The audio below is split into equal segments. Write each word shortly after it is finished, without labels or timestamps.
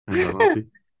and then I'll do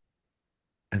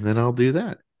and then I'll do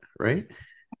that, right?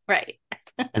 Right.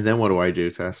 And then what do,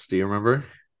 Tess? Do you remember?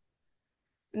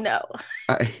 No.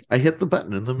 I hit the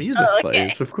button and the music Oh, okay.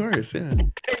 plays, of course, yeah.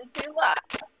 Been too long.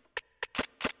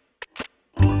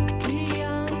 We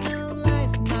all know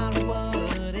life's not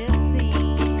what it Oh,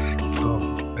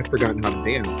 seems. I've forgotten how to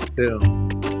dance too.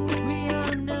 We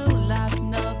all know life's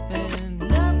nothing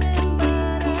but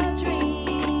a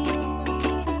dream.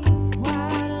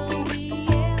 Why don't we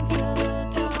answer the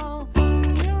call?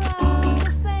 We're on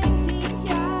the same team,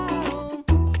 y'all.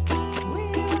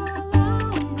 We're all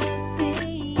on the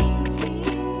same team.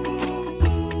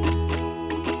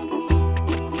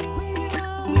 We're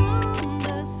all on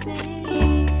the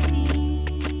same team.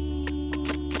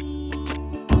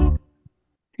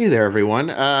 Hey there, everyone.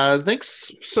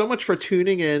 Thanks so much for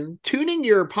tuning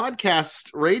your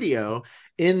podcast radio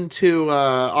into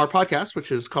our podcast,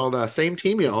 which is called Same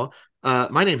Team, y'all.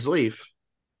 My name's Leaf,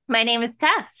 My name is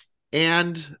Tess.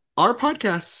 and our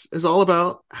podcast is all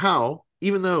about how,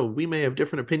 even though we may have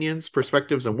different opinions,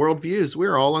 perspectives, and worldviews,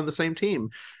 we're all on the same team.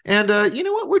 And you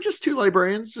know what? We're just two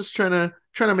librarians, just trying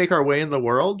to make our way in the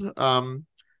world.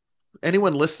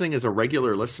 Anyone listening is a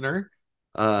regular listener.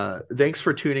 Thanks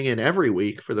for tuning in every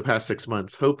week for the past 6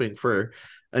 months, hoping for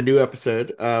a new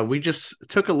episode. We just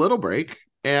took a little break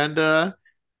and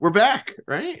we're back,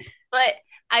 right? But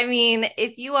I mean,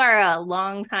 if you are a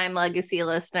longtime legacy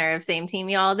listener of Same Team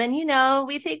Y'all, then you know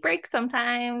we take breaks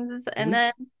sometimes and We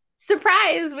then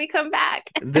surprise, we come back.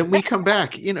 then we come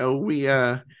back. We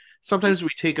sometimes we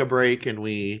take a break and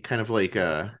we kind of like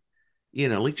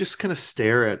just kind of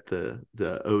stare at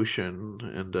the ocean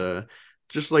and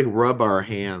just like rub our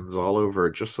hands all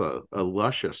over just a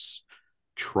luscious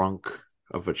trunk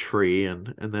of a tree,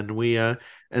 and then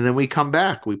we come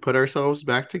back, we put ourselves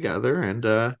back together, and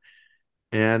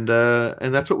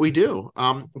that's what we do.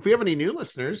 If we have any new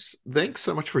listeners, thanks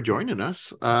so much for joining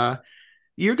us.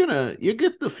 You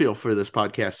get the feel for this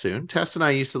podcast soon. Tess and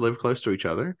I used to live close to each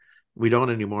other. We don't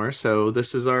anymore, so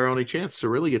this is our only chance to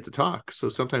really get to talk. So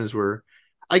sometimes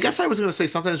I guess I was going to say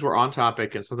sometimes we're on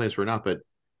topic and sometimes we're not, but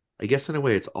I guess in a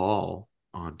way it's all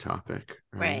on topic,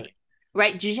 right? Right.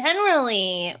 Right.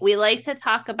 Generally, we like to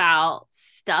talk about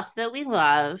stuff that we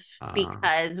love Uh,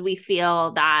 because we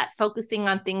feel that focusing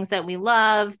on things that we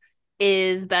love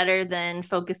is better than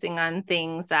focusing on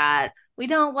things that we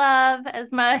don't love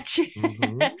as much. hmm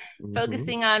hmm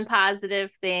Focusing on positive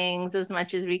things as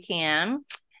much as we can.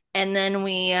 And then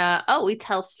we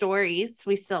tell stories,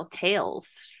 we tell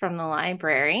tales from the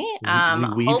library.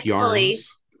 we weave Hopefully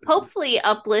yarns. hopefully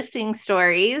uplifting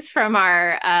stories from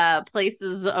our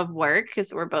places of work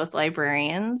because we're both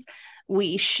librarians.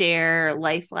 We share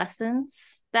life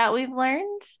lessons that we've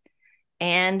learned.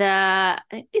 And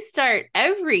we start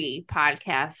every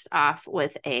podcast off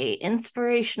with a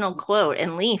inspirational quote.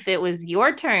 And Leaf, it was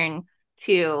your turn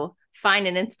to find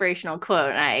an inspirational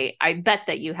quote. And I bet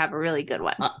that you have a really good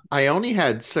one. I only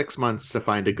had 6 months to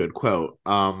find a good quote.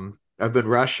 I've been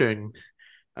rushing.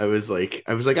 I was like,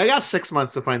 I got 6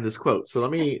 months to find this quote. So let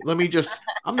me just,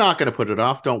 I'm not going to put it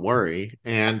off. Don't worry.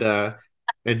 And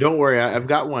don't worry. I've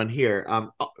got one here.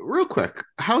 Real quick.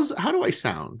 How do I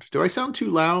sound? Do I sound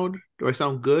too loud? Do I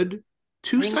sound good? I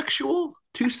Too think sexual?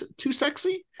 Too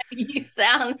sexy? you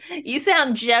sound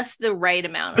just the right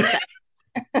amount of sex.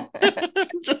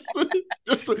 just,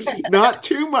 just not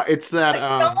too much. It's that, Like,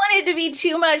 don't want it to be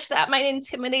too much. That might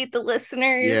intimidate the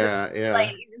listeners. yeah, yeah.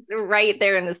 Like it's right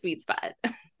there in the sweet spot.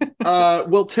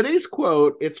 Well, today's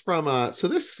quote, it's from so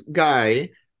this guy,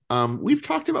 we've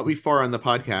talked about before on the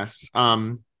podcast.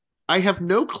 I have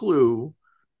no clue,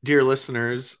 dear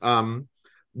listeners,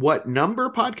 what number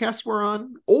podcast we're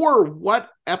on or what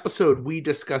episode we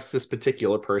discussed this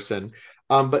particular person.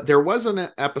 But there was an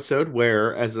episode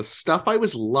where, as a stuff I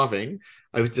was loving,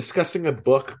 I was discussing a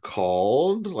book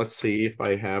called, let's see if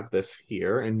I have this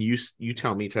here, and you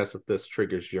tell me, Tess, if this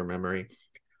triggers your memory.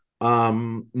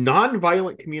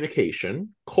 Nonviolent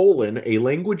Communication, a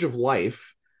language of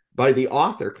life, by the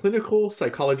author, clinical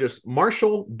psychologist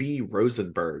Marshall B.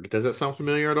 Rosenberg. Does that sound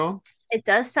familiar at all? It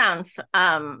does sound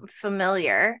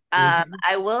familiar. Mm-hmm.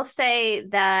 I will say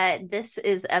that this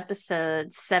is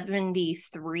episode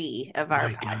 73 of our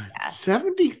My God, podcast.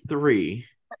 73.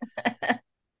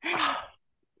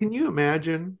 Can you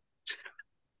imagine?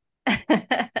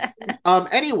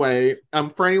 Anyway,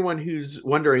 for anyone who's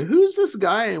wondering, who's this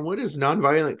guy and what is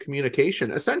nonviolent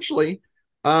communication? Essentially,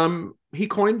 he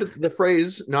coined the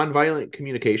phrase nonviolent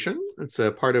communication. It's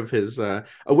a part of his a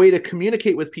way to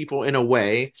communicate with people in a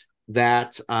way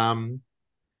that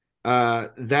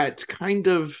that kind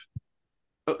of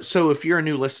So if you're a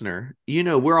new listener,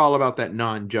 we're all about that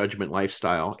non-judgment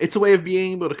lifestyle. It's a way of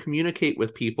being able to communicate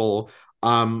with people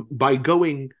by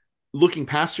looking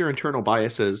past your internal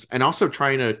biases and also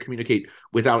trying to communicate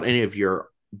without any of your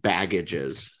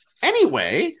baggages.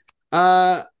 Anyway,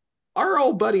 our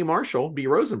old buddy Marshall B.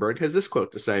 Rosenberg has this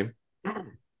quote to say: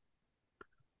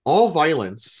 all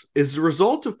violence is the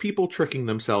result of people tricking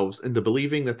themselves into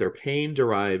believing that their pain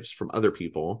derives from other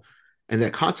people and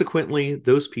that consequently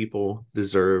those people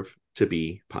deserve to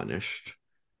be punished.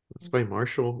 That's by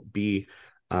Marshall B.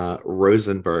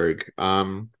 Rosenberg.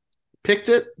 Picked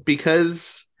it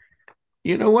because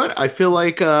you know what? I feel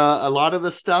like a lot of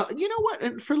the stuff. You know what?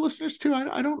 And for listeners too,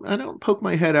 I don't poke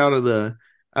my head out of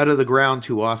the ground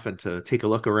too often to take a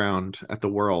look around at the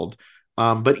world.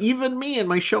 But even me in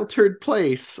my sheltered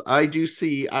place, I do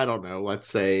see, I don't know, let's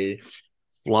say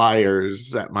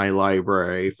flyers at my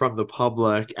library from the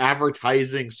public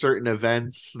advertising certain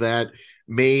events that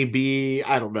may be,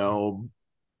 I don't know,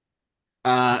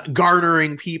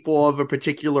 garnering people of a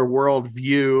particular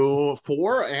worldview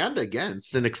for and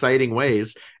against in exciting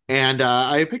ways. And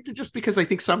I picked it just because I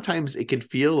think sometimes it can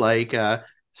feel like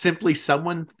simply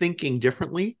someone thinking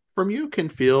differently from you can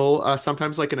feel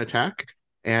sometimes like an attack.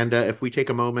 And if we take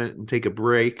a moment and take a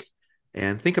break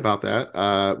and think about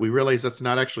that, we realize that's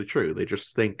not actually true. They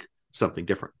just think something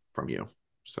different from you.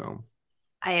 So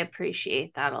I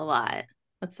appreciate that a lot.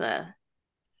 That's a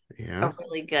yeah,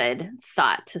 really good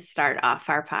thought to start off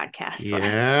our podcast with.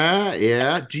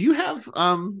 Yeah. Do you have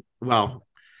well,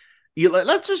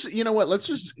 let's just, you know what, let's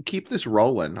just keep this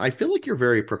rolling. I feel like you're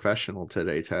very professional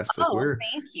today, Tess. Like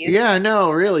Thank you. yeah,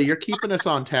 no, really, you're keeping us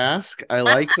on task. I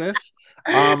like this.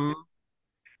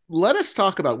 Let us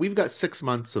talk about, we've got 6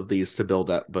 months of these to build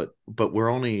up, but we're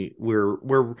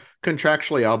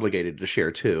contractually obligated to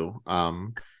share two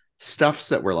stuffs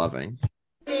that we're loving.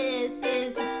 This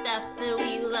is the stuff that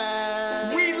we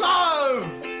love. We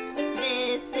love.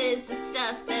 This is the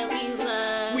stuff that we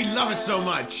love. We love it so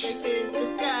much. This is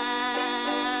the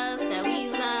stuff that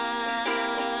we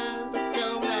love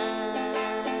so much.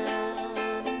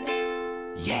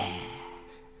 Yeah.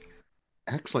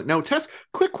 Excellent. Now, Tess,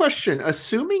 quick question.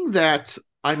 Assuming that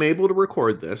I'm able to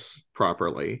record this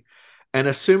properly, and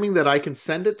assuming that I can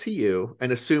send it to you,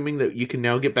 and assuming that you can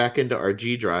now get back into our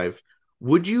G Drive,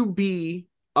 would you be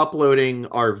uploading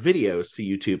our videos to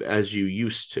YouTube as you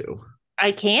used to?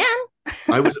 I can.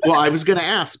 I was going to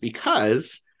ask,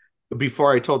 because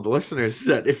before I told the listeners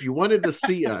that if you wanted to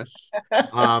see us,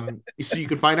 so you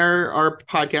can find our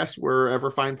podcast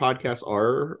wherever fine podcasts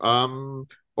are,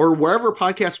 or wherever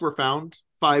podcasts were found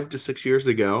 5 to 6 years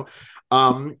ago.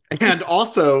 And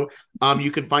also, you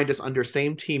can find us under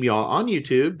Same Team Y'all on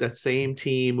YouTube. That's Same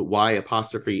Team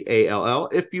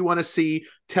Y''ALL. If you want to see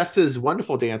Tessa's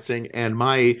wonderful dancing and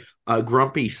my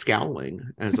grumpy scowling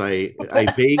as I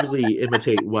vaguely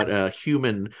imitate what a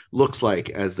human looks like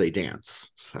as they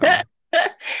dance. So.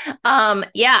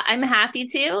 Yeah, I'm happy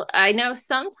to. I know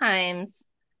sometimes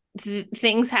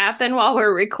things happen while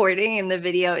we're recording and the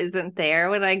video isn't there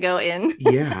when I go in.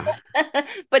 Yeah.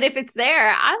 But if it's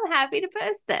there, I'm happy to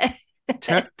post it.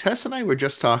 Tess and I were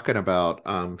just talking about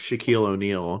Shaquille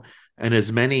O'Neal and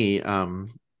his many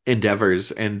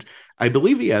endeavors, and I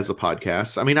believe he has a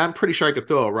podcast. I mean, I'm pretty sure I could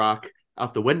throw a rock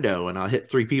out the window and I'll hit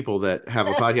 3 people that have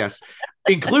a podcast,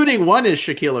 including one is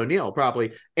Shaquille O'Neal,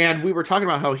 probably. And we were talking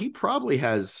about how he probably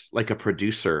has like a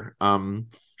producer.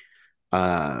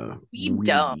 We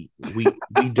don't.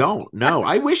 We don't. No,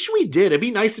 I wish we did. It'd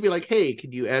be nice to be like, hey,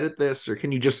 can you edit this, or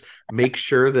can you just make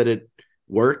sure that it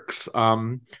works?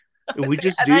 We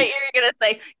just do. I thought you were gonna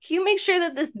say, can you make sure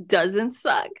that this doesn't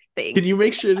suck? Can you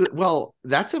make sure that? Well,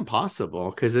 that's impossible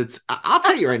because I'll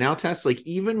tell you right now, Tess. Like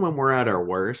even when we're at our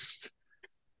worst,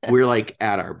 we're like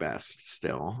at our best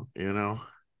still. You know?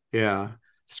 Yeah.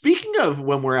 Speaking of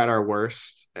when we're at our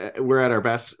worst, we're at our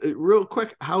best. Real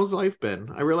quick, how's life been?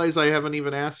 I realize I haven't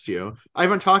even asked you. I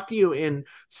haven't talked to you in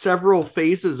several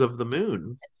phases of the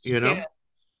moon.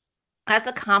 That's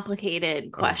a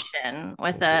complicated question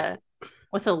with a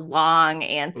long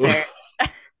answer.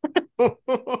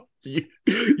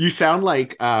 You sound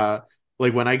like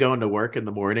when I go into work in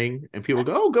the morning and people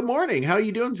go, "Oh, good morning. How are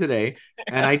you doing today?"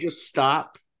 And I just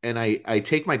stop and I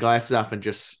take my glasses off and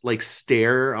just like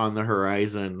stare on the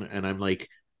horizon, and I'm like,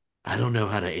 I don't know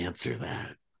how to answer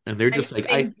that. And they're just like,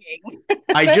 I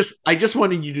just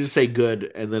wanted you to say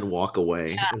good and then walk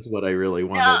away. Yeah. Is what I really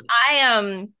wanted. No,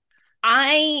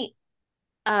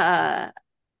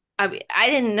 I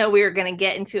didn't know we were going to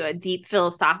get into a deep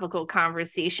philosophical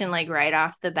conversation like right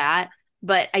off the bat,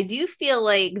 but I do feel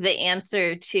like the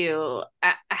answer to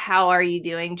how are you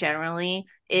doing generally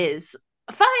is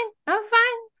fine. I'm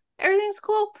fine. everything's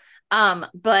cool.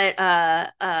 But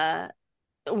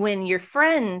when your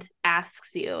friend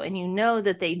asks you and you know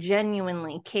that they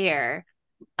genuinely care,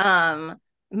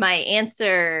 my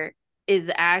answer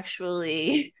is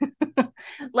actually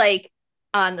like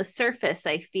on the surface,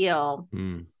 I feel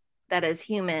that as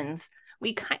humans,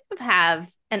 we kind of have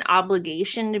an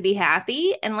obligation to be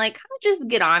happy and like kind of just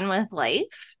get on with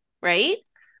life, right?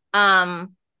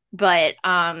 But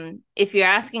if you're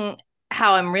asking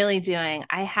how I'm really doing,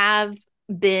 I've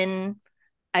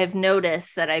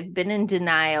noticed that I've been in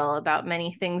denial about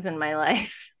many things in my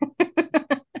life.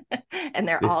 And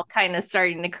they're all kind of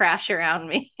starting to crash around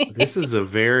me. This is a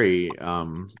very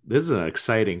this is an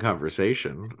exciting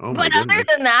conversation. Oh my But other than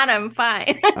goodness. that, I'm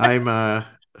fine. I'm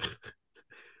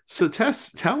so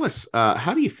Tess, tell us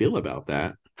how do you feel about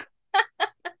that?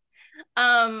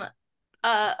 um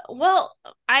well,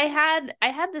 I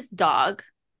had this dog.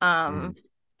 Mm,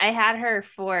 I had her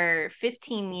for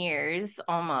 15 years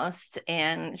almost,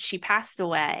 and she passed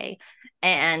away.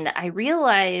 And I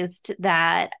realized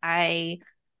that I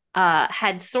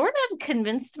had sort of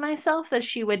convinced myself that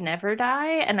she would never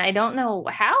die. And I don't know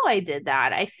how I did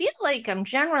that. I feel like I'm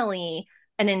generally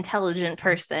an intelligent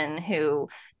person who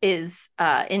is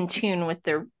in tune with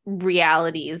the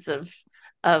realities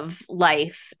of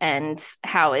life and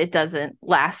how it doesn't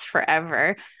last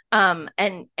forever.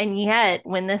 And yet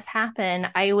when this happened,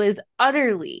 I was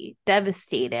utterly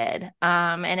devastated.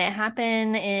 And it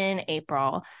happened in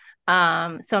April.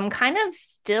 So I'm kind of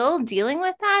still dealing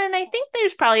with that. And I think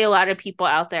there's probably a lot of people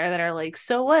out there that are like,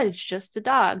 so what? It's just a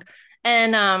dog.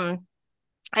 And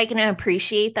I can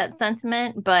appreciate that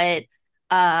sentiment, but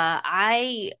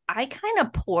I kind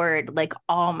of poured like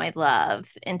all my love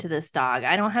into this dog.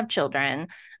 I don't have children.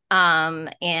 And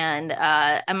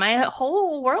my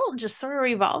whole world just sort of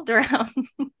revolved around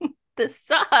this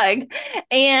dog.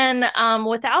 And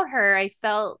without her, I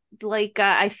felt like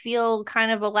I feel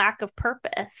kind of a lack of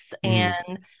purpose.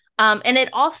 mm, And it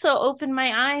also opened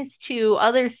my eyes to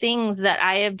other things that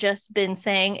I have just been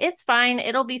saying, it's fine,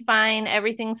 it'll be fine,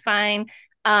 everything's fine.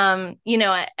 As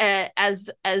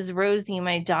Rosie,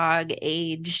 my dog,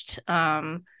 aged,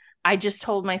 I just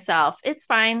told myself, it's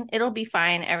fine, it'll be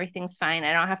fine, everything's fine.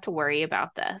 I don't have to worry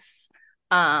about this.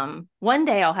 One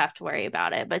day I'll have to worry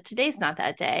about it, but today's not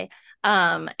that day.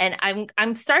 And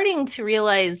I'm starting to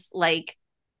realize like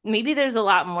maybe there's a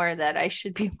lot more that I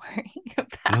should be worrying about.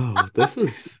 oh, this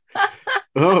is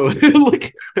oh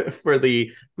look for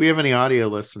the we have any audio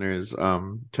listeners.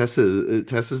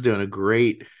 Tessa's doing a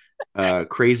great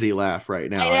crazy laugh right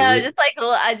I now. know, just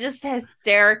like just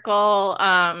hysterical.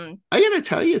 I gotta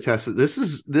tell you, Tessa, this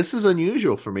is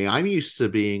unusual for me. I'm used to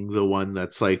being the one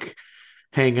that's like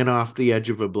hanging off the edge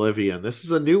of oblivion. This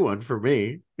is a new one for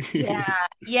me.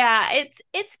 Yeah,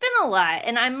 it's been a lot,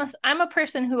 and I'm a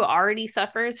person who already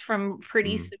suffers from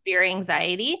pretty Mm, severe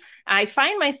anxiety. I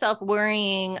find myself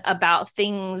worrying about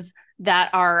things that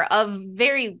are of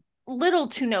very little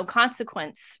to no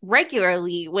consequence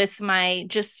regularly with my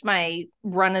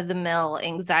run of the mill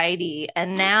anxiety.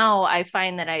 And now I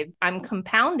find that I'm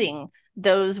compounding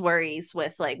those worries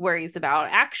with like worries about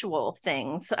actual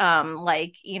things,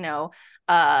 like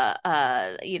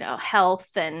health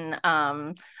and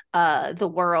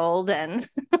the world and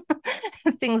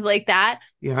things like that.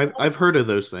 yeah, So I've heard of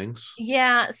those things.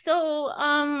 yeah, so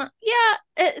yeah,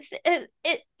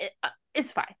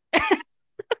 it's fine.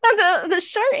 The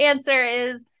short answer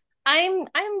is I'm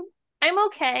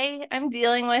okay. I'm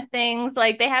dealing with things.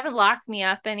 Like they haven't locked me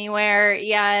up anywhere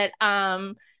yet.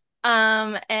 And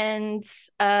the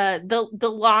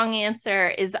long answer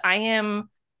is I am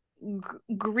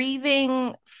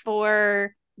grieving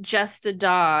for just a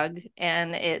dog,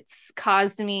 and it's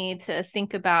caused me to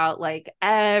think about like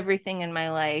everything in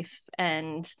my life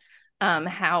and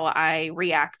how I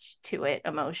react to it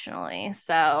emotionally.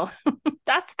 So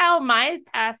that's how my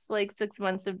past like 6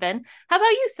 months have been. How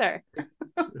about you, sir?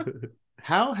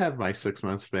 How have my 6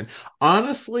 months been?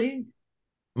 Honestly,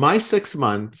 my 6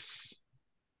 months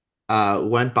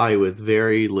went by with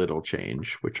very little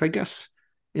change, which I guess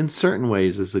in certain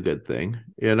ways is a good thing.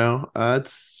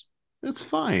 It's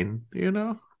fine.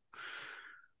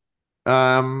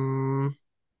 Um,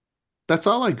 that's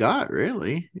all I got,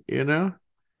 really.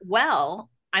 Well,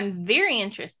 I'm very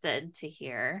interested to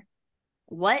hear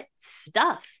what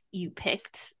stuff you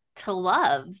picked to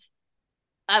love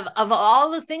of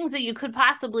all the things that you could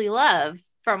possibly love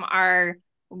from our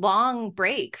long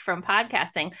break from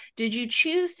podcasting. Did you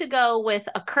choose to go with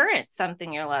a current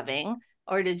something you're loving?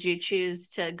 Or did you choose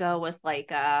to go with like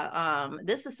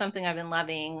this is something I've been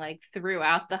loving like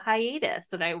throughout the hiatus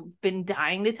that I've been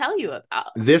dying to tell you about?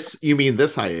 You mean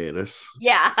this hiatus?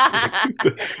 Yeah.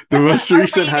 The most Our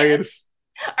recent latest, hiatus.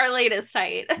 our latest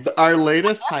hiatus. Our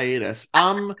latest hiatus.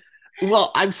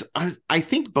 Well, I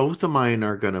think both of mine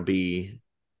are gonna be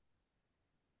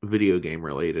video game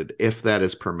related, if that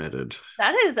is permitted.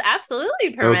 That is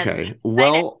absolutely permitted. Okay.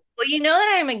 Well, You know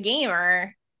that I'm a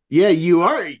gamer. yeah, you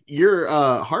are. You're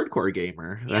a hardcore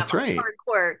gamer. Yeah, That's I'm a right.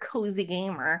 hardcore cozy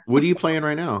gamer. What are you playing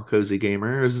right now, Cozy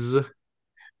Gamers?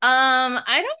 I'm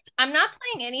not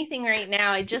playing anything right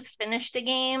now. I just finished a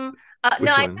game. No, Which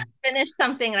I one? just finished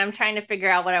something and I'm trying to figure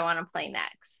out what I want to play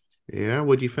next. Yeah,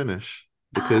 what'd you finish?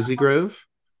 The Uh, Cozy Grove?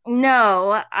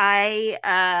 no,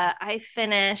 I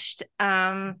finished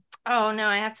oh no,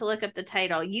 I have to look up the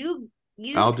title. You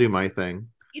I'll do my thing.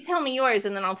 you tell me yours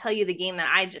and then I'll tell you the game that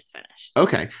I just finished.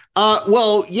 Okay.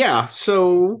 Well, yeah.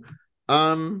 So,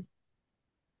 um,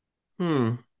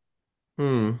 hmm,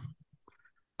 hmm.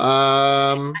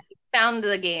 Um, Found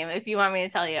the game if you want me to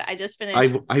tell you.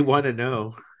 I want to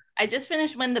know. I just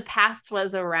finished When the Past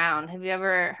Was Around. Have you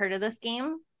ever heard of this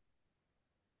game?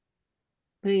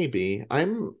 Maybe I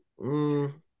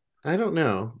don't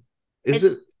know. Is It's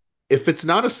it if it's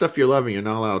not a stuff you're loving, you're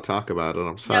not allowed to talk about it. I'm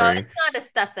No, sorry. it's not a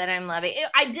stuff that I'm loving.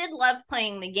 I did love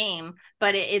playing the game,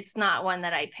 but it's not one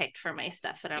that I picked for my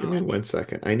stuff that I'm Give me loving. 1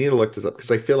 second. I need to look this up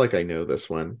because I feel like I know this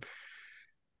one.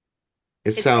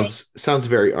 It It's very sounds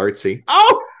very artsy.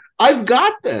 Oh, I've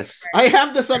got this. I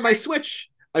have this on my Switch.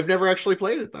 I've never actually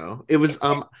played it though. It was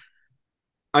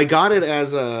I got it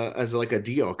as like a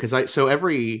deal because I so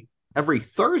every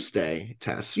Thursday,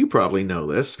 Tess, you probably know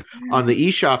this, on the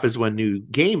eShop is when new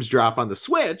games drop on the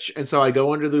Switch, and so I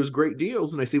go under those great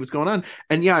deals and I see what's going on.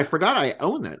 And yeah, I forgot I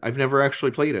own that. I've never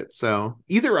actually played it, so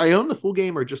either I own the full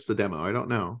game or just the demo. I don't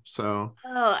know. So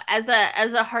Oh, as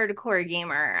a hardcore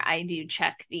gamer, I do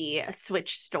check the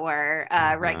Switch store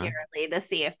regularly to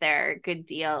see if there are good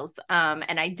deals.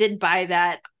 And I did buy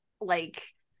that like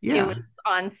it was yeah,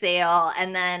 on sale,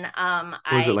 and then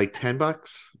was it I like $10,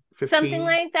 something 15?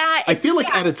 like that. I feel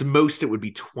like at its most it would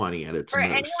be 20 at its For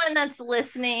anyone most. that's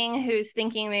listening who's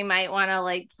thinking they might want to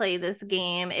like play this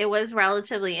game, it was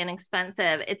relatively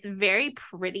inexpensive. It's very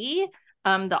pretty.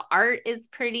 The art is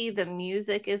pretty, the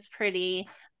music is pretty.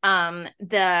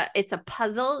 It's a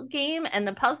puzzle game, and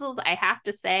the puzzles, I have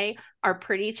to say, are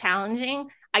pretty challenging.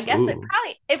 I guess Ooh. it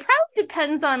probably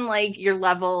depends on like your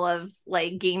level of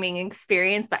like gaming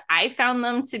experience, but I found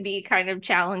them to be kind of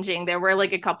challenging. There were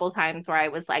like a couple times where I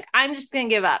was like, I'm just gonna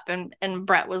give up, and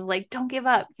Brett was like, don't give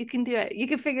up, you can do it, you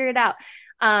can figure it out.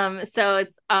 So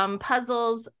it's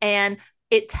puzzles, and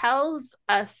it tells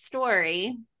a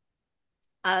story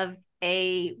of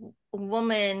a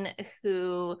woman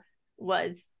who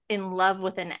was in love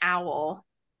with an owl,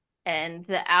 and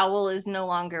the owl is no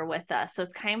longer with us. So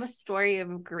it's kind of a story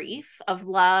of grief, of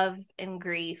love and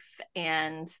grief,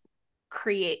 and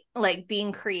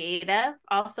being creative,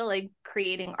 also like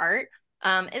creating art.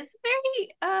 It's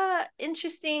very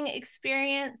interesting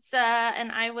experience,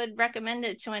 and I would recommend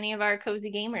it to any of our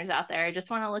cozy gamers out there. I just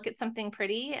want to look at something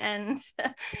pretty, and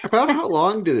About how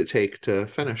long did it take to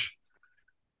finish?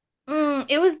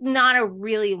 it was not a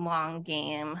really long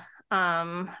game.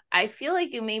 I feel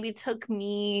like it maybe took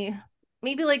me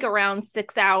maybe like around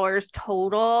 6 hours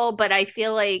total, but I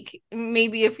feel like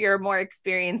maybe if you're a more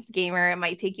experienced gamer, it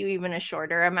might take you even a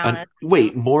shorter amount of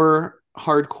Wait, more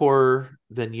hardcore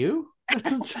than you?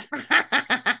 That's insane.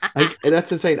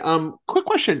 That's insane. Quick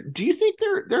question. Do you think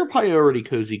there are probably already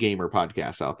cozy gamer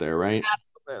podcasts out there, right?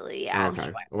 Absolutely, yeah, I'm Okay.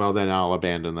 sure. Well, then I'll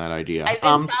abandon that idea. I've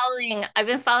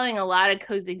been following a lot of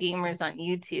cozy gamers on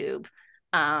YouTube.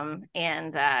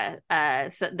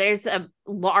 And so there's a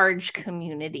large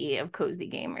community of cozy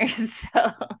gamers.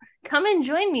 So come and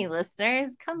join me,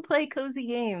 listeners. Come play cozy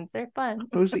games. They're fun.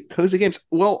 Cozy games.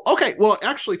 Well, okay. Well,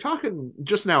 actually, talking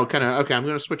just now, kind of. Okay, I'm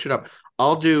going to switch it up.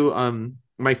 I'll do.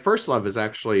 My first love is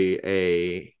actually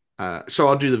a. So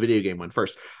I'll do the video game one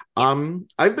first.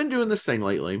 I've been doing this thing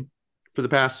lately for the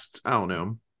past, I don't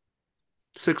know,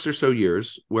 6 or so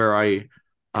years, where I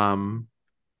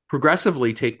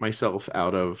progressively take myself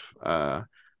out of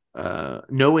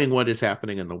knowing what is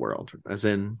happening in the world, as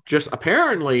in just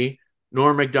apparently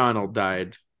Norm Macdonald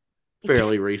died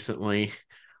fairly recently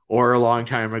or a long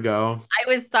time ago. I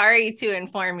was sorry to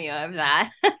inform you of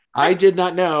that. I did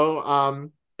not know.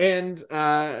 And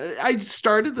I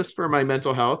started this for my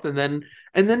mental health, and then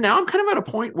now I'm kind of at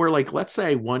a point where, like, let's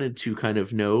say I wanted to kind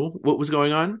of know what was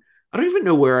going on. I don't even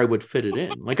know where I would fit it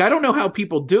in. Like, I don't know how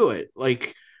people do it.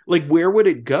 Like where would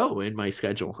it go in my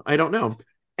schedule? I don't know.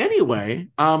 Anyway,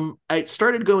 I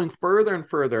started going further and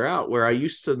further out where I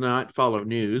used to not follow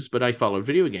news, but I followed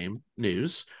video game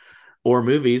news or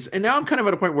movies. And now I'm kind of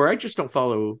at a point where I just don't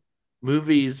follow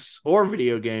movies or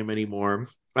video game anymore,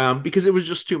 because it was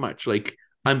just too much. Like,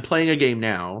 I'm playing a game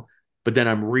now, but then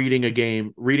I'm reading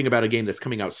about a game that's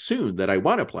coming out soon that I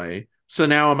want to play. So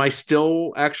now am I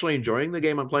still actually enjoying the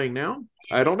game I'm playing now?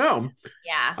 I don't know.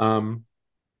 Yeah.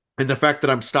 And the fact that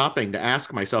I'm stopping to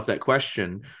ask myself that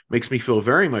question makes me feel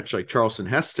very much like Charlton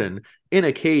Heston in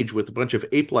a cage with a bunch of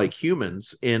ape-like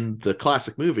humans in the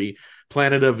classic movie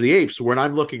Planet of the Apes, when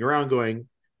I'm looking around going,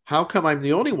 how come I'm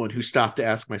the only one who stopped to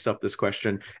ask myself this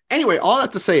question? Anyway, all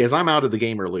that to say is I'm out of the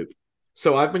gamer loop.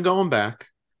 So I've been going back.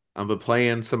 I've been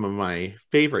playing some of my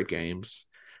favorite games.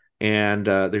 And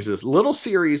there's this little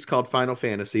series called Final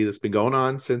Fantasy that's been going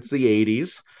on since the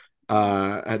 80s,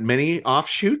 at many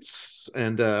offshoots.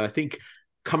 And I think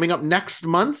coming up next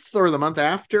month or the month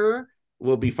after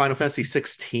will be Final Fantasy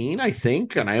 16, I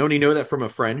think. And I only know that from a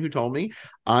friend who told me.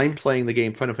 I'm playing the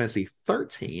game Final Fantasy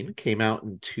 13, came out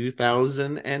in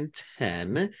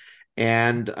 2010.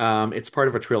 And it's part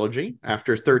of a trilogy.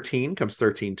 After 13 comes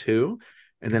 13-2.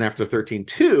 And then after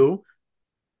 13-2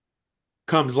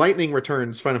 comes Lightning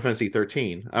Returns Final Fantasy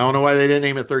 13. I don't know why they didn't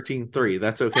name it 13-3.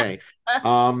 That's okay.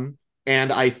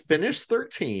 And I finished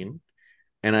 13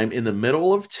 and I'm in the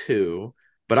middle of 2,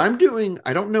 but I'm doing,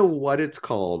 I don't know what it's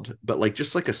called, but like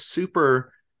just like a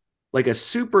super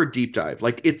deep dive.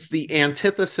 Like it's the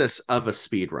antithesis of a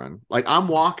speed run. Like I'm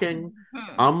walking,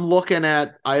 I'm looking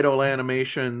at idle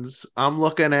animations, I'm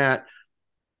looking at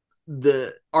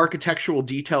the architectural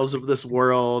details of this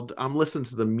world, I'm listening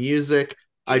to the music.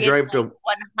 I drive like to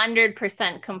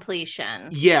 100% completion.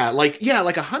 like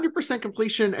 100%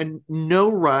 completion and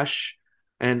no rush.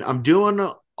 And I'm doing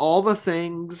all the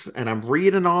things and I'm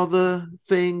reading all the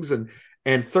things, and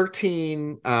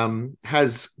 13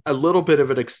 has a little bit of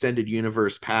an extended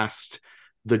universe past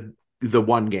the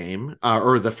one game,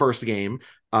 or the first game,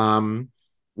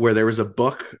 where there was a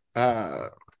book.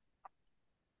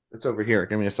 It's over here.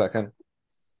 Give me a second.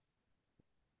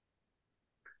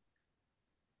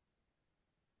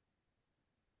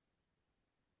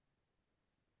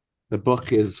 The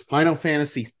book is Final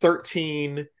Fantasy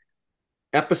 13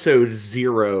 Episode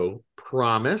 0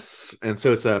 Promise. And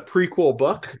so it's a prequel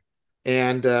book.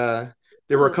 And there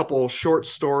were a couple short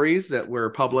stories that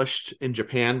were published in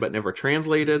Japan but never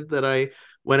translated that I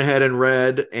went ahead and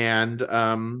read. And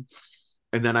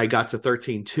then I got to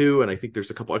 13-2, and I think there's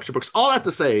a couple extra books. All that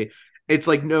to say, it's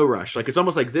like no rush. Like it's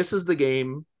almost like this is the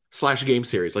game/game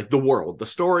series, like the world, the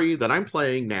story that I'm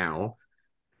playing now,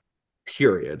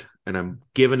 period. And I'm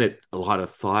giving it a lot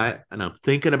of thought, and I'm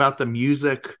thinking about the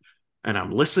music, and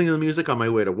I'm listening to the music on my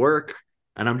way to work,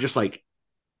 and I'm just like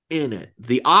in it.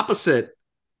 The opposite.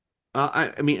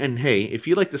 I mean, and hey, if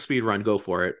you like the speed run, go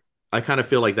for it. I kind of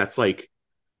feel like that's like,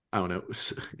 I don't know,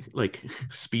 like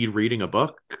speed reading a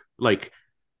book, like,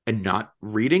 and not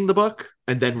reading the book,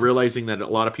 and then realizing that a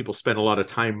lot of people spend a lot of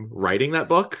time writing that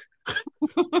book.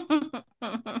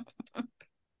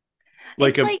 It's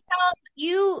like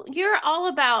you're all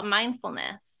about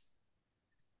mindfulness,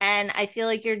 and I feel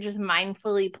like you're just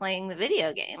mindfully playing the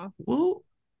video game. Well,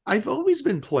 I've always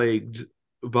been plagued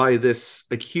by this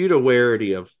acute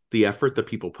awareness of the effort that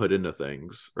people put into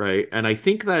things, right? And I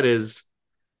think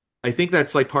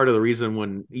that's like part of the reason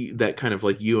when that kind of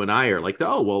like you and I are like,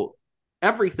 oh well,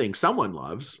 everything someone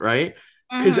loves, right?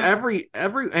 Because every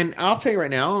and I'll tell you right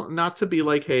now, not to be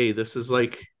like, hey, this is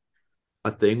like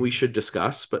a thing we should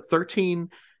discuss, but 13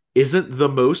 isn't the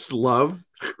most loved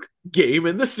game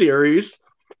in the series.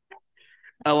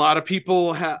 A lot of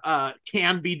people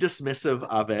can be dismissive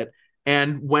of it.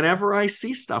 And whenever I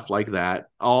see stuff like that,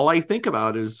 all I think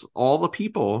about is all the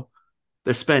people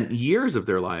that spent years of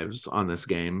their lives on this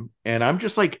game. And I'm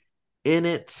just like in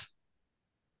it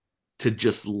to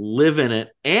just live in it.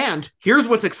 And here's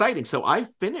what's exciting. So I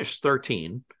finished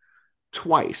 13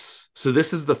 twice. So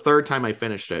this is the third time I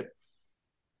finished it.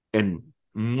 And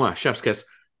chef's kiss.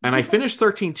 And I finished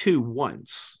 13-2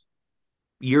 once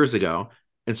years ago.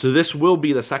 And so this will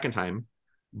be the second time.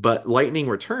 But Lightning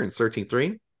Returns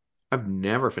 13-3, I've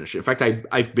never finished it. In fact,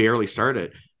 I've barely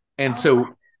started. And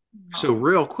so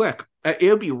real quick,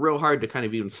 it'll be real hard to kind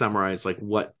of even summarize like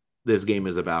what this game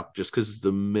is about, just because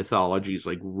the mythology is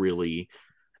like really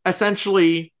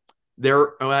essentially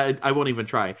there. I won't even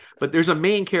try, but there's a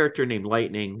main character named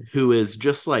Lightning who is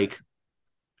just like,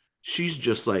 she's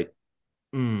just like,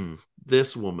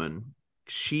 this woman,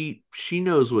 she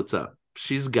knows what's up.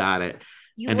 She's got it.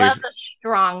 You love a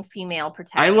strong female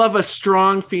protagonist. I love a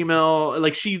strong female.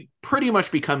 Like she pretty much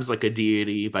becomes like a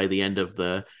deity by the end of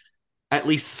at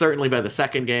least certainly by the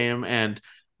second game. And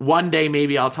one day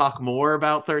maybe I'll talk more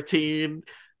about 13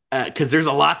 because there's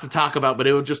a lot to talk about, but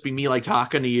it would just be me like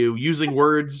talking to you using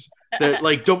words that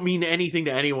like don't mean anything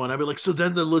to anyone. I'd be like, so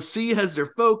then the Lassie has their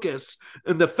focus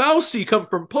and the Fauci come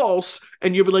from pulse,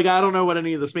 and you'd be like, I don't know what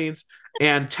any of this means.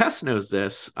 And Tess knows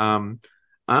this. I'm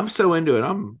so into it.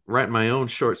 I'm writing my own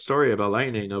short story about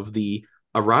lightning of the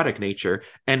erotic nature.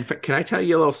 And can I tell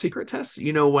you a little secret, Tess?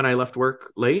 You know, when I left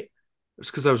work late, it was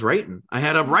because I was writing. I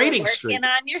had a You were writing working streak.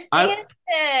 on your I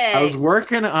I was fanfic.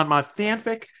 working on my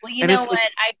fanfic, Well, you and know it's what?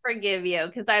 like, I forgive you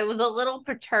because I was a little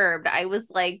perturbed. I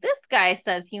was like, this guy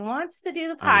says he wants to do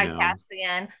the I know, podcast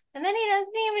again, and then he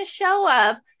doesn't even show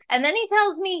up. And then he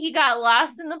tells me he got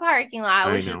lost in the parking lot,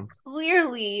 I which is know,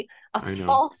 clearly a I know.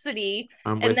 falsity.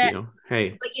 I'm And with that, you. Hey,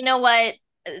 but you know what?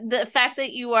 The fact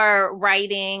that you are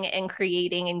writing and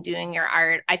creating and doing your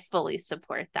art, I fully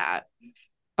support that.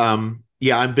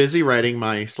 yeah, I'm busy writing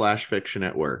my slash fiction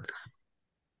at work,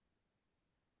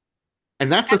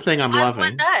 and that's a As, thing I'm as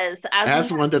one loving. does, as one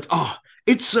As one that's, oh,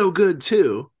 it's so good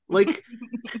too. Like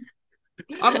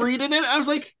I'm does. reading it, I was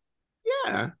like,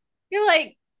 yeah, You're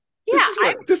like, this yeah, is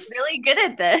I'm what this. really good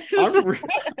at this. I'm re-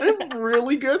 I'm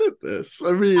really good at this.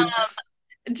 I mean,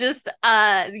 Just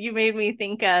you made me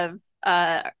think of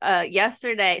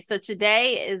yesterday. So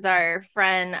today is our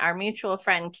mutual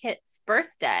friend Kit's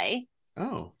birthday.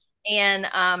 oh, And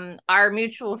our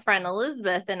mutual friend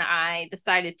Elizabeth and I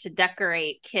decided to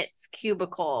decorate Kit's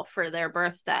cubicle for their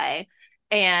birthday.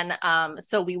 And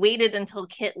so we waited until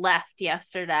Kit left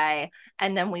yesterday,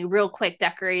 and then we real quick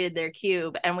decorated their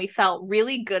cube, and we felt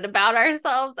really good about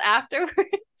ourselves afterwards.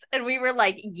 And we were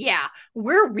like, yeah,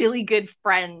 we're really good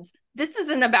friends. This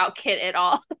isn't about Kit at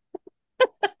all.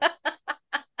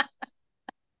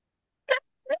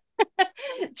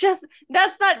 Just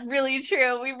that's not really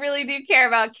true. We really do care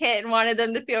about Kit and wanted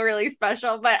them to feel really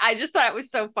special. But I just thought it was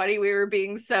so funny. We were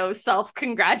being so you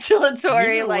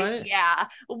self-congratulatory. know Like, what? yeah,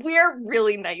 we're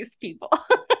really nice people.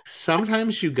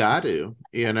 Sometimes you got to,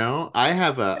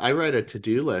 I write a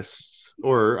to-do list,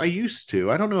 or I used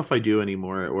to. I don't know if I do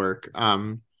anymore at work.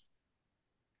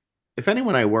 If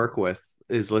anyone I work with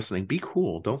is listening, be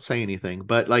cool. Don't say anything.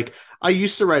 But like I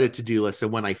used to write a to-do list,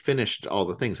 and when I finished all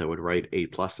the things, I would write A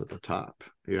plus at the top,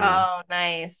 you know. Oh,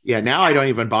 nice. Yeah, now I don't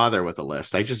even bother with a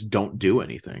list. I just don't do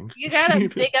anything. You gotta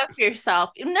big up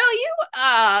yourself. No,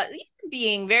 you're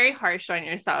being very harsh on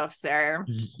yourself, sir.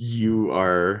 You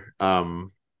are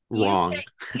You wrong. get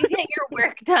you get your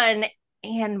work done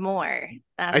and more.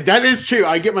 That's That is true.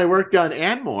 I get my work done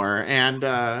and more. And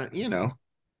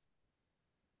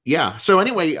yeah. So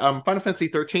anyway, Final Fantasy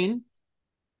 13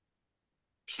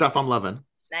 stuff I'm loving.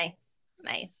 nice,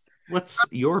 nice. What's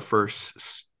your first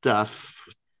stuff?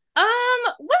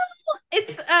 Well,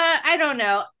 it's I don't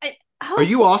know. Are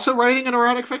you Hopefully, also writing an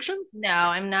erotic fiction? no,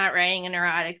 I'm not writing an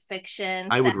erotic fiction.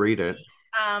 I would read it.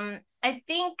 I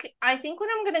think what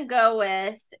I'm gonna go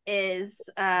with is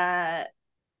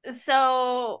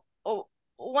so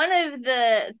one of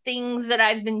the things that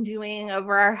I've been doing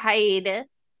over our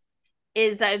hiatus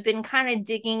is I've been kind of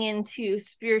digging into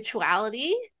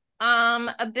spirituality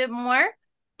a bit more.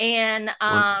 And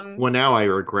Well, now I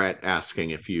regret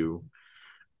asking if you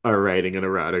are writing an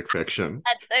erotic fiction.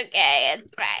 that's okay.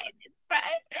 It's fine. It's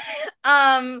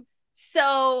fine.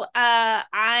 So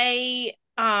I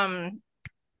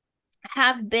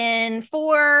have been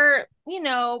for,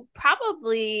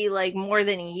 probably like more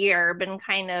than a year, been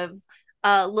kind of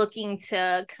looking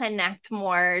to connect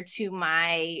more to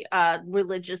my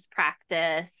religious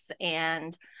practice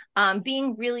and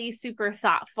being really super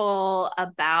thoughtful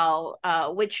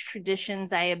about which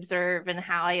traditions I observe and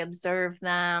how I observe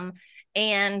them.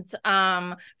 And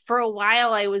for a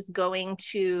while, I was going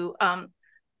to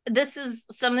this is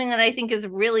something that I think is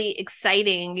really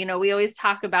exciting. We always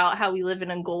talk about how we live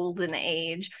in a golden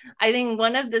age. I think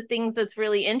one of the things that's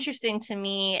really interesting to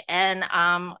me, and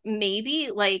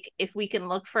maybe like if we can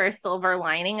look for a silver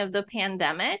lining of the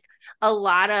pandemic, a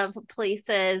lot of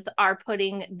places are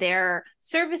putting their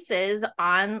services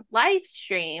on live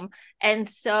stream. And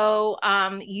so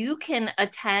you can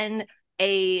attend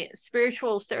a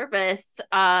spiritual service,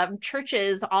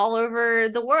 churches all over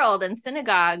the world and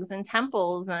synagogues and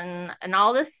temples and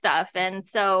all this stuff. And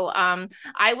so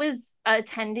I was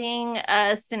attending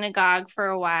a synagogue for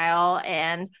a while,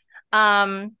 and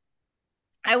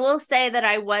I will say that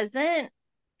I wasn't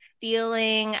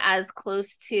feeling as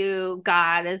close to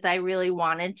God as I really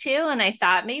wanted to. And I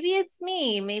thought maybe it's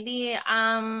me, maybe,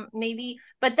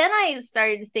 but then I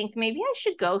started to think maybe I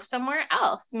should go somewhere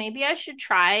else. Maybe I should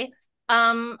try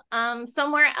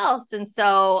somewhere else. And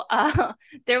so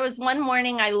there was one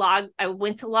morning I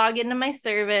went to log into my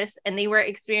service and they were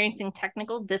experiencing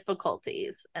technical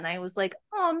difficulties. And I was like,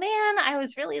 oh man, I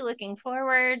was really looking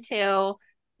forward to,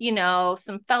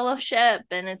 some fellowship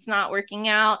and it's not working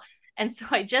out. And so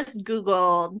I just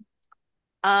Googled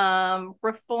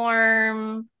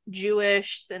Reform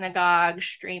Jewish synagogue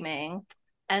streaming.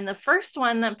 And the first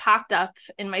one that popped up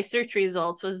in my search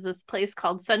results was this place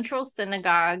called Central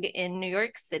Synagogue in New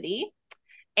York City.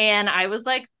 And I was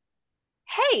like,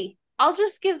 hey, I'll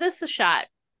just give this a shot.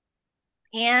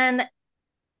 And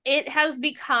it has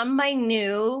become my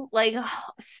new That's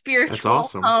spiritual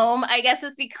awesome. home. I guess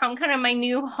it's become kind of my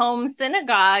new home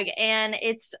synagogue. And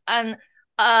it's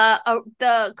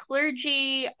the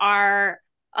clergy are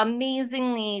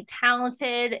amazingly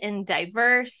talented and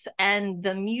diverse, and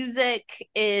the music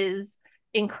is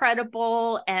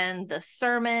incredible, and the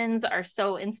sermons are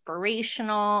so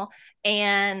inspirational.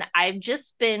 And I've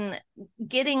just been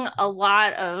getting a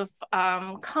lot of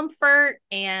comfort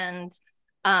and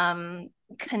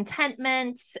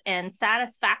contentment and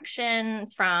satisfaction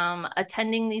from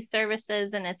attending these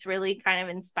services, and it's really kind of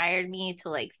inspired me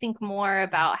to think more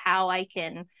about how I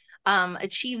can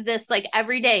achieve this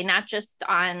every day, not just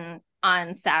on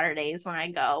Saturdays when I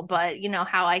go, but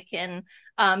how I can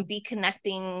be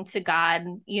connecting to God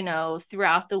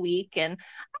throughout the week. And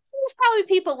there's probably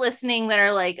people listening that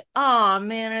are like, oh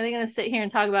man, are they going to sit here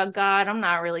and talk about God? I'm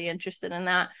not really interested in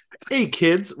that. Hey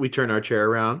kids, we turn our chair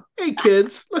around. Hey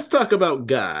kids, let's talk about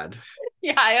God.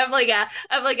 Yeah, I have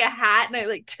a hat and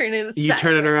I turn it You aside.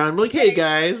 turn it around, I'm like, hey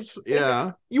guys,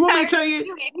 yeah. You want me to tell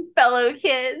you? Fellow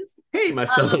kids. Hey, my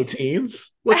fellow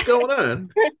teens, what's going on?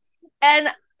 And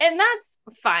that's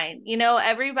fine.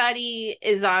 Everybody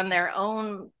is on their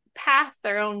own path,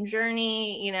 their own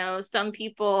journey. Some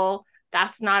people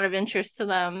that's not of interest to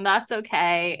them. That's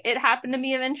okay. It happened to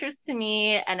be of interest to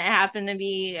me, and it happened to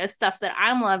be a stuff that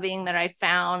I'm loving, that I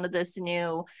found this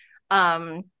new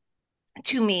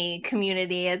to me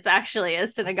community. It's actually a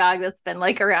synagogue that's been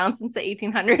around since the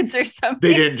 1800s or something.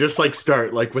 They didn't just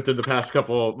start within the past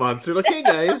couple of months. They're like, hey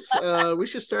guys, we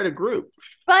should start a group.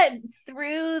 But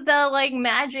through the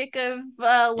magic of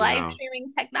live streaming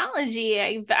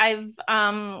technology,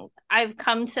 I've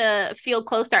come to feel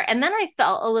closer. And then I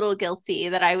felt a little guilty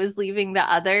that I was leaving the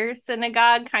other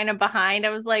synagogue kind of behind. I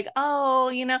was like, oh,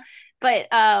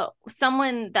 but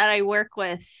someone that I work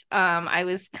with, I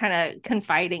was kind of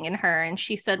confiding in her, and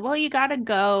she said, well, you got to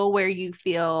go where you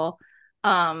feel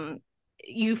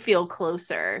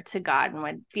closer to God and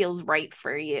what feels right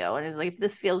for you. And it's like, if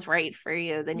this feels right for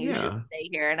you, then you should stay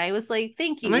here. And I was like,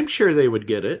 thank you. And I'm sure they would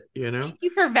get it, Thank you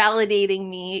for validating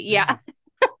me. Yeah.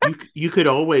 You could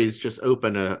always just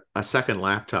open a second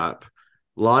laptop,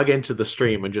 log into the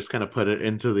stream, and just kind of put it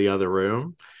into the other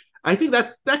room. I think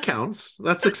that counts.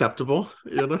 That's acceptable,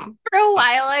 For a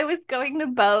while I was going to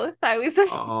both. I was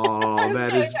oh,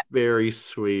 that is very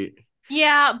sweet.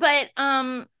 Yeah, but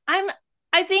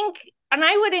I think, and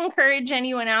I would encourage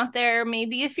anyone out there,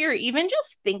 maybe if you're even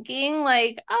just thinking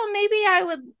oh,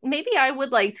 maybe I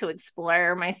would like to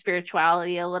explore my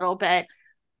spirituality a little bit.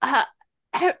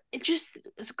 Just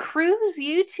cruise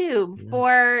YouTube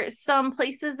for some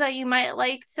places that you might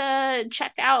like to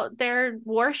check out their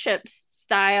worship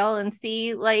style and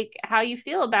see how you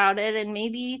feel about it. And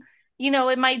maybe,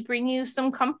 it might bring you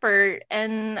some comfort.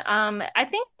 And I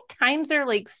think times are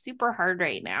super hard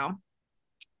right now.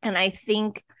 And I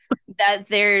think that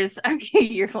there's okay,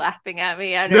 you're laughing at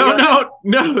me. I know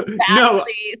no.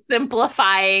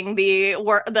 Simplifying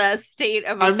the state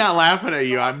of I'm not laughing at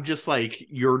you. I'm just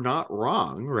you're not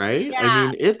wrong, right? Yeah. I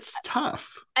mean, it's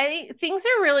tough. I think things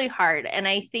are really hard, and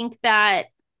I think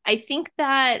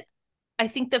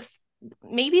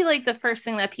maybe the first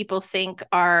thing that people think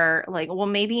are well,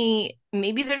 maybe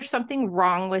there's something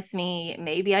wrong with me.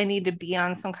 Maybe I need to be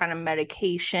on some kind of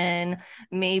medication.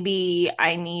 Maybe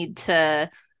I need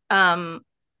to I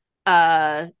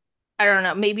don't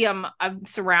know, maybe I'm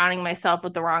surrounding myself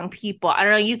with the wrong people. I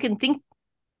don't know. You can think,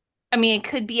 I mean, it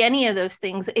could be any of those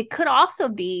things. It could also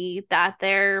be that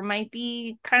there might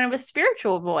be kind of a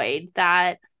spiritual void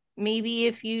that maybe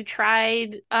if you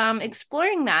tried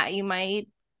exploring that, you might,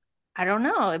 I don't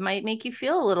know, it might make you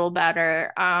feel a little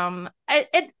better.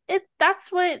 That's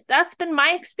been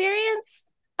my experience.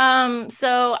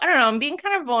 So I don't know, I'm being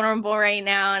kind of vulnerable right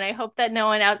now, and I hope that no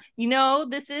one out,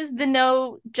 this is the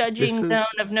no judging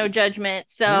zone of no judgment.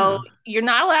 So you're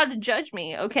not allowed to judge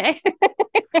me, okay?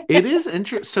 It is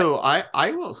interesting. So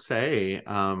I will say,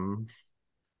 I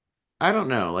don't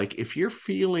know, if you're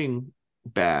feeling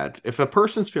bad, if a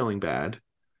person's feeling bad,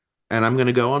 and I'm going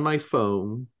to go on my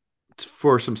phone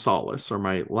for some solace, or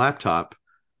my laptop,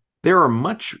 there are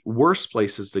much worse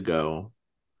places to go,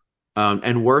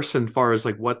 and worse in far as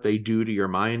like what they do to your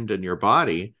mind and your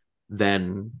body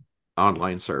than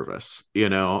online service,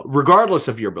 regardless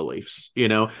of your beliefs.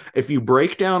 If you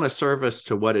break down a service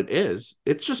to what it is,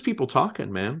 it's just people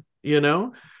talking, man.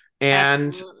 And if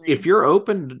Absolutely. you're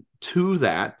open to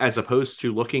that, as opposed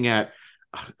to looking at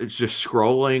just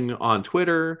scrolling on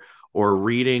Twitter, or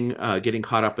reading, getting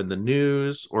caught up in the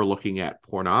news, or looking at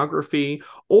pornography,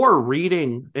 or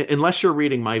reading, unless you're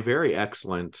reading my very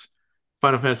excellent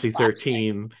Final Fantasy Flashlight.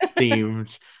 13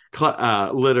 themed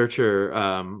literature,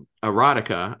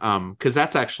 erotica, because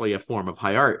that's actually a form of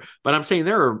high art. But I'm saying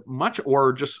there are much,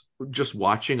 or just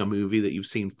watching a movie that you've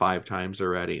seen 5 times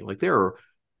already. Like, there are,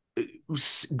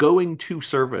 going to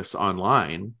service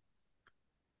online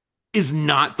is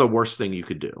not the worst thing you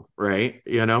could do, right?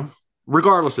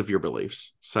 Regardless of your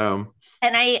beliefs. So,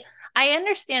 And I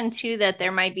understand too that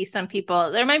there might be some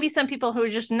people who are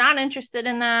just not interested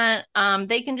in that.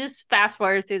 They can just fast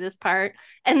forward through this part.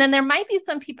 And then there might be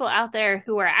some people out there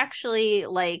who are actually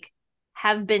like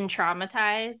have been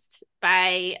traumatized by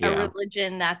a yeah,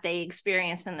 religion that they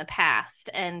experienced in the past,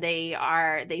 and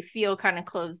they feel kind of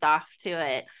closed off to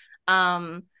it.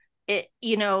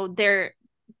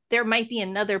 There might be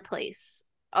another place,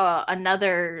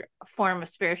 another form of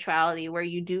spirituality where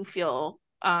you do feel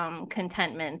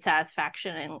contentment,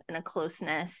 satisfaction, and a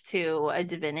closeness to a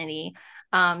divinity,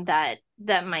 that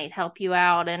might help you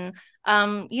out. And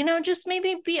just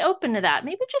maybe be open to that.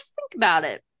 Maybe just think about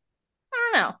it.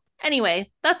 I don't know. Anyway,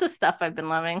 that's the stuff I've been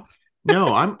loving.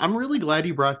 no, I'm really glad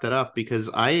you brought that up, because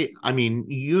I mean,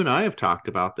 you and I have talked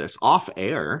about this off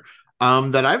air,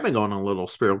 that I've been going on a little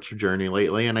spiritual journey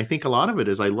lately, and I think a lot of it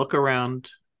is I look around,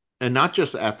 and not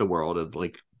just at the world of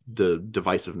like the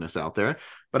divisiveness out there,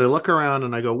 but I look around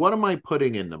and I go, what am I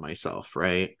putting into myself,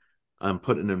 right? I'm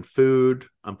putting in food,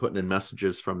 I'm putting in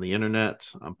messages from the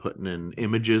internet, I'm putting in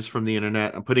images from the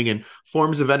internet, I'm putting in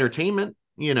forms of entertainment,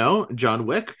 John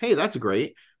Wick, hey, that's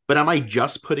great. But am I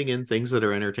just putting in things that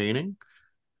are entertaining?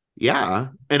 Yeah.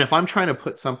 And if I'm trying to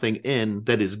put something in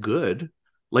that is good,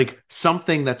 like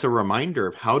something that's a reminder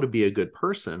of how to be a good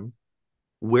person,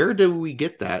 where do we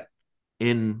get that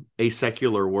in a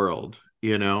secular world?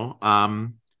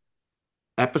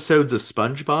 Episodes of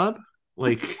SpongeBob,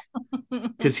 like,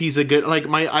 because he's a good, like,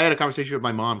 I had a conversation with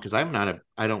my mom, because I'm not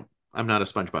a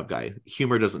SpongeBob guy.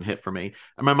 Humor doesn't hit for me.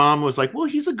 And my mom was like, well,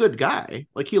 he's a good guy.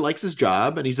 Like, he likes his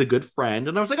job and he's a good friend.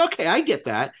 And I was like, okay, I get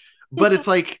that. But it's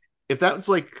like, if that's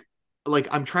like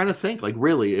I'm trying to think, like,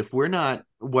 really, if we're not,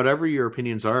 whatever your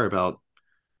opinions are about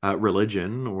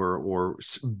religion, or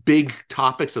big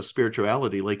topics of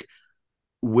spirituality, like,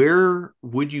 where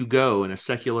would you go in a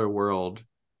secular world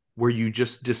where you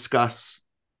just discuss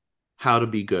how to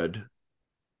be good?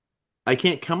 I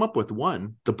can't come up with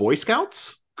one. The Boy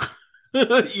Scouts?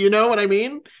 You know what I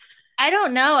mean? I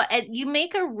don't know. You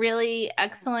make a really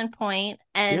excellent point.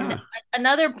 And Yeah.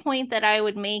 another point that I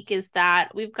would make is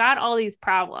that we've got all these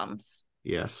problems.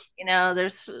 Yes.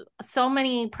 There's so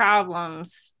many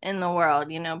problems in the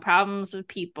world, problems with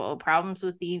people, problems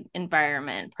with the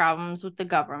environment, problems with the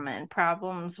government,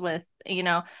 problems with, you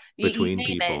Between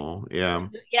name it. people. Yeah.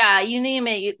 Yeah, you name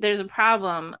it, there's a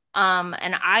problem.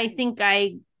 And I think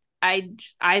I'm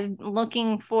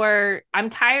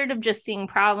tired of just seeing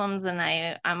problems, and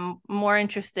I'm more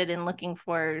interested in looking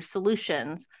for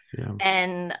solutions. Yeah.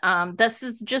 And this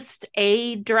is just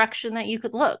a direction that you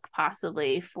could look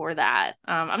possibly for that.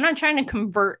 I'm not trying to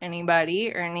convert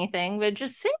anybody or anything, but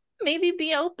just maybe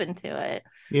be open to it.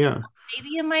 Yeah.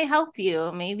 Maybe it might help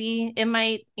you. Maybe it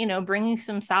might, bring you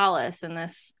some solace in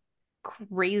this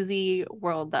crazy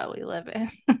world that we live in.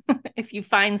 If you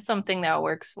find something that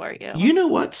works for you. You know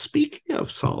what? Speaking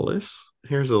of solace,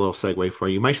 here's a little segue for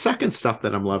you. My second stuff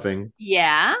that I'm loving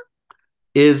Yeah.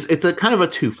 it's a kind of a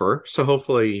twofer, so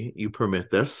hopefully you permit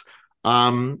this.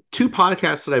 Two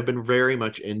podcasts that I've been very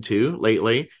much into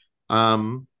lately.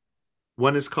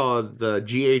 One is called the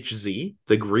GHZ,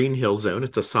 the Green Hill Zone.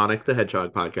 It's a Sonic the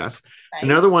Hedgehog podcast. Nice.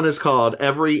 Another one is called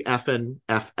Every Effin'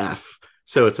 FF.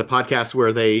 So it's a podcast where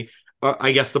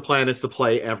I guess the plan is to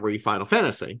play every Final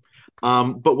Fantasy.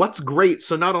 But what's great,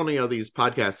 so not only are these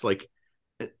podcasts like,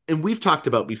 and we've talked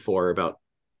about before about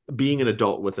being an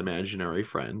adult with imaginary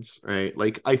friends, right?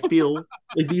 Like, I feel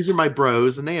like these are my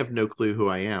bros and they have no clue who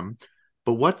I am.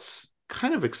 But what's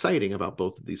kind of exciting about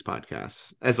both of these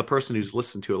podcasts, as a person who's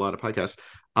listened to a lot of podcasts,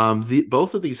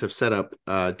 both of these have set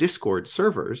up Discord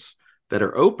servers that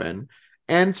are open.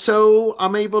 And so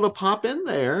I'm able to pop in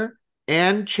there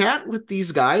and chat with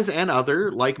these guys and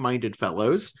other like-minded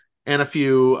fellows, and a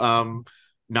few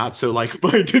not so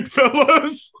like-minded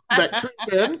fellows that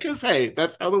creep in, because hey,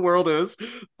 that's how the world is.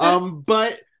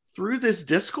 But through this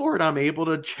Discord, I'm able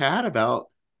to chat about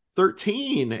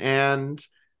 13 and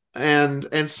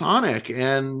Sonic,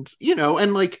 and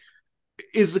and like,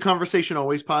 is the conversation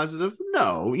always positive?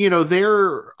 No.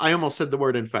 They're, I almost said the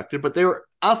word infected, but they're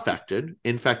affected.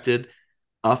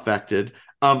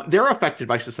 They're affected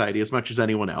by society as much as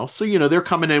anyone else. So, they're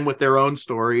coming in with their own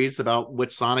stories about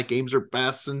which Sonic games are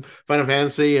best and Final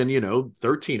Fantasy and,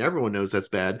 13. Everyone knows that's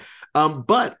bad.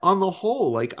 But on the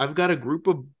whole, like, I've got a group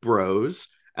of bros,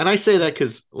 and I say that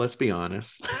because, let's be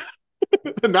honest,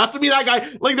 not to be that guy.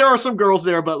 Like, there are some girls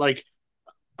there, but like,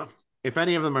 if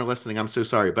any of them are listening, I'm so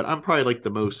sorry, but I'm probably like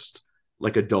the most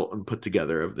like adult and put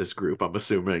together of this group, I'm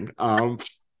assuming.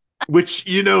 Which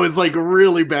is like a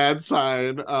really bad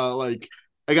sign. Like,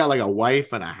 I got like a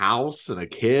wife and a house and a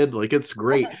kid. Like, it's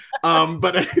great.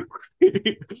 But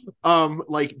anyway,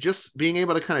 like, just being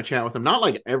able to kind of chat with them, not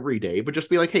like every day, but just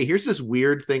be like, hey, here's this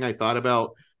weird thing I thought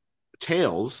about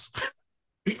Tails.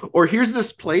 Or here's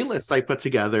this playlist I put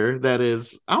together that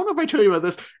is, I don't know if I told you about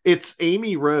this. It's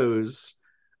Amy Rose,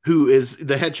 who is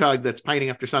the hedgehog that's pining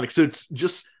after Sonic. So it's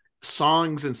just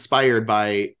songs inspired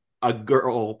by a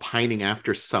girl pining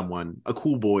after someone, a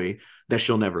cool boy that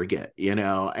she'll never get,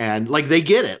 and like, they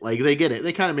get it. Like, they get it.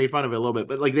 They kind of made fun of it a little bit,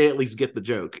 but like, they at least get the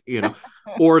joke,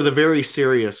 or the very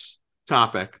serious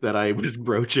topic that I was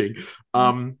broaching.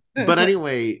 But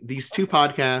anyway, these two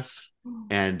podcasts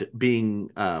and being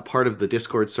part of the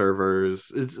Discord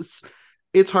servers,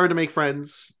 it's hard to make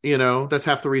friends. That's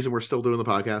half the reason we're still doing the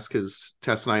podcast, because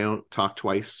Tess and I don't talk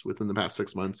twice within the past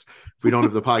 6 months. If we don't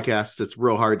have the podcast, it's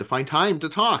real hard to find time to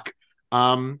talk.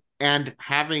 And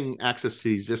having access to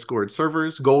these Discord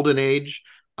servers, Golden Age,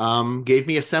 gave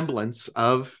me a semblance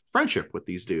of friendship with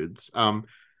these dudes.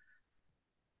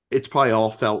 It's probably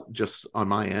all felt just on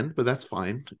my end, but that's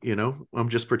fine. I'm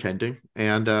just pretending.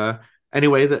 And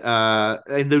anyway,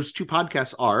 and those two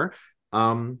podcasts are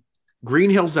Green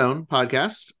Hill Zone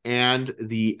podcast and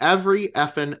the Every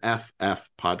Effin' FF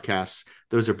podcast.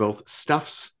 Those are both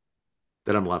stuffs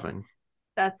that I'm loving.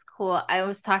 That's cool. I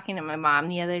was talking to my mom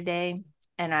the other day,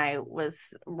 and I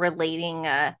was relating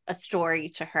a story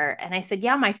to her. And I said,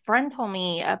 yeah, my friend told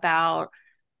me about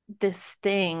this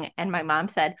thing. And my mom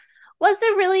said, was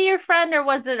it really your friend, or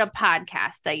was it a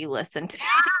podcast that you listened to?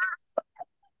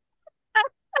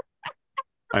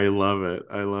 I love it.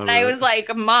 I love I it. was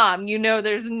like, Mom,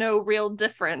 there's no real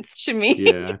difference to me.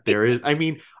 Yeah, there is. I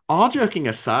mean, all joking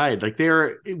aside, like,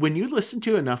 when you listen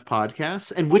to enough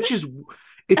podcasts, and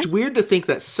it's weird to think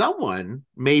that someone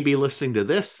may be listening to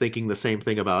this thinking the same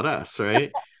thing about us,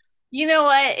 right? You know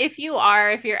what? If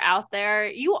you're out there,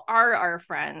 you are our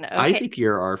friend. Okay? I think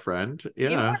you're our friend. Yeah.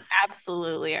 You are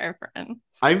absolutely our friend.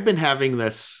 I've been having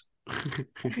this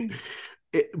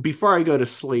before I go to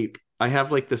sleep. I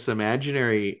have like this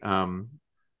imaginary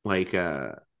like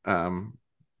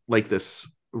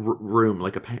this room,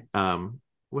 like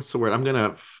what's the word?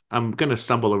 I'm gonna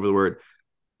stumble over the word.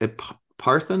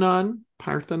 Parthenon.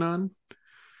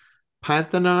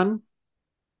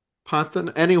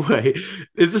 Anyway,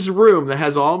 it's this room that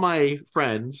has all my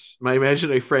friends, my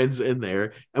imaginary friends in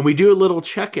there, and we do a little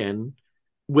check-in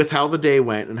with how the day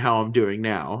went and how I'm doing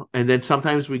now. And then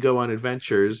sometimes we go on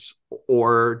adventures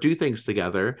or do things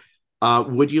together.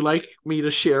 Would you like me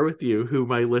to share with you who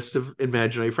my list of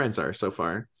imaginary friends are so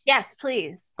far? Yes,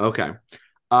 please. Okay.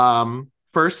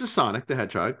 First is Sonic the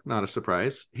Hedgehog, not a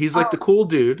surprise. He's like the cool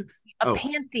dude.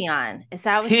 Pantheon. Is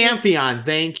that what Pantheon?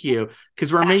 Thank you.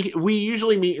 Because we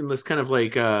usually meet in this kind of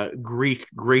like Greek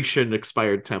Grecian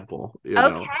expired temple.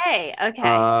 Okay.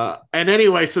 And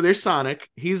anyway, so there's Sonic.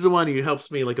 He's the one who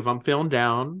helps me, like, if I'm feeling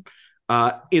down.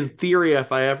 In theory,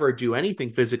 if I ever do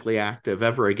anything physically active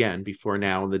ever again before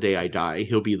now and the day I die,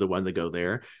 he'll be the one to go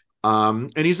there. And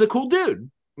he's a cool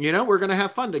dude. We're gonna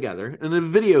have fun together. And a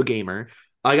video gamer.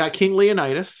 I got King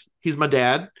Leonidas. He's my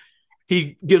dad.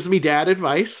 He gives me dad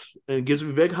advice and gives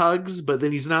me big hugs, but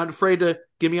then he's not afraid to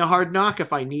give me a hard knock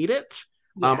if I need it.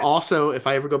 Yeah. Also, if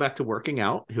I ever go back to working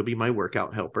out, he'll be my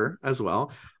workout helper as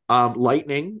well.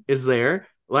 Lightning is there.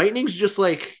 Lightning's just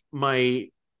like my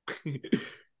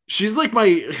she's like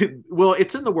my well,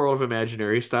 it's in the world of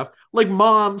imaginary stuff, like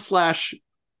mom slash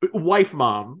wife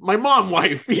mom, my mom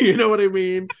wife, you know what I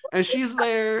mean? And she's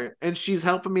there and she's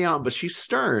helping me out, but she's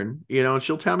stern, and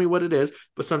she'll tell me what it is.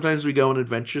 But sometimes we go on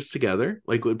adventures together,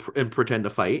 like, and pretend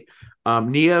to fight.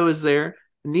 Neo is there.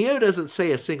 Neo doesn't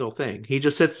say a single thing. He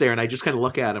just sits there and I just kind of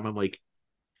look at him. I'm like,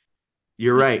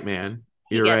 you're right, man.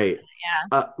 You're right.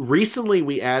 Yeah. Recently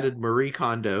we added Marie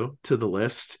Kondo to the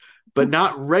list. but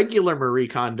not regular Marie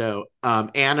Kondo,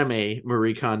 anime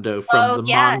Marie Kondo from Oh, the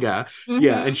manga. yes.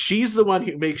 Yeah, and she's the one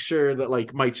who makes sure that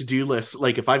like my to-do list,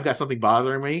 like if I've got something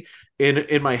bothering me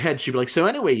in my head, she'd be like, so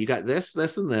anyway, you got this,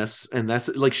 and that's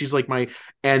like she's like my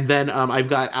and then I've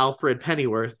got Alfred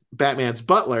Pennyworth, Batman's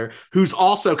butler, who's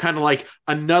also kind of like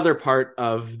another part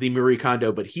of the Marie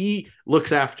Kondo, but he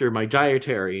looks after my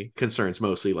dietary concerns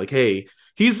mostly. Like, hey,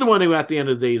 he's the one who at the end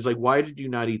of the day is like, why did you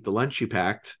not eat the lunch you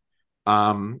packed?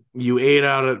 You ate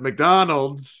out at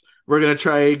McDonald's. We're gonna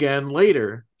try again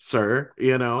later, sir.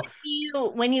 You know,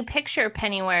 When you picture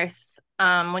Pennyworth,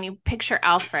 when you picture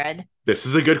Alfred, this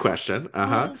is a good question.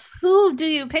 Uh-huh. who do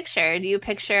you picture? Do you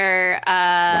picture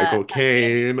Michael Andy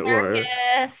Caine or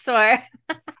Serkis or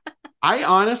I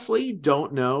honestly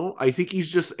don't know. I think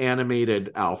he's just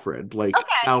animated Alfred, like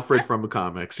okay, Alfred from the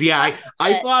comics. Yeah,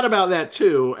 I it. thought about that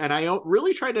too, and I don't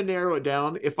really try to narrow it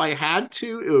down. If I had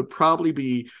to, it would probably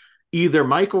be either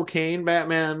Michael Caine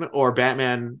Batman or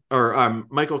Batman or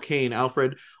Michael Caine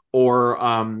Alfred or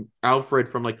Alfred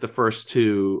from like the first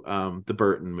two the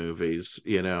Burton movies,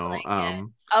 you know. Like it.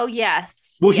 Oh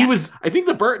yes, Well, he yeah. was I think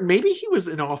the Burton maybe he was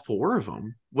in all four of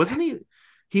them. Wasn't he?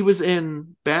 He was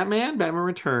in Batman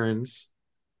Returns,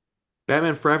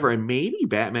 Batman Forever, and maybe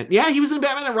Batman. Yeah, he was in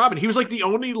Batman and Robin. He was like the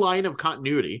only line of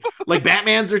continuity. Like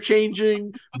Batmans are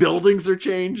changing, buildings are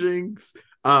changing.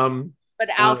 Um, But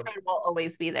uh, Alfred will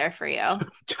always be there for you.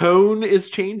 tone is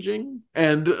changing,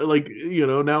 and like you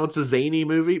know, now it's a zany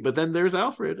movie. But then there's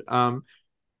Alfred.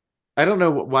 I don't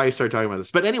know why I started talking about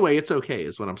this, but anyway, it's okay,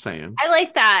 is what I'm saying. I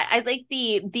like that. I like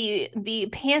the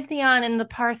pantheon and the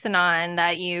Parthenon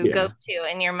that you go Yeah,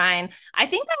 to in your mind. I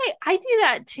think I do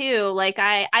that too. Like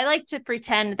I like to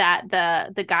pretend that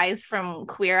the guys from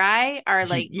Queer Eye are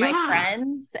like my yeah,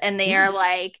 friends and they yeah, are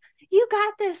like, you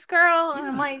got this, girl. And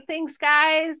I'm yeah, like, thanks,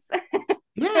 guys.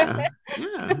 yeah,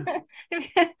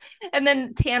 yeah. And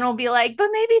then Tan will be like, but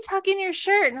maybe tuck in your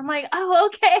shirt. And I'm like, oh,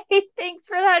 okay. Thanks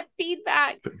for that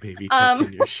feedback. But maybe tuck Um,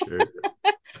 in your shirt.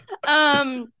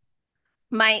 um,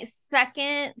 my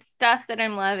second stuff that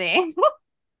I'm loving,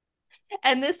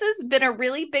 and this has been a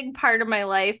really big part of my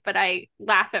life, but I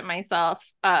laugh at myself.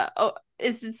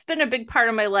 It's just been a big part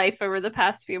of my life over the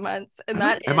past few months, I and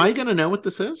don't. that Am is I gonna know what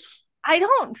this is?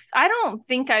 I don't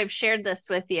think I've shared this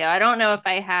with you. I don't know if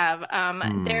I have.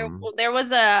 Hmm. There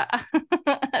was a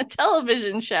a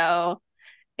television show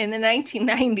in the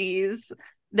 1990s,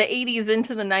 the 80s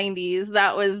into the 90s.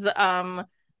 That was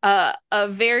a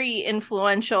very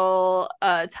influential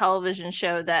television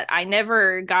show that I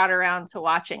never got around to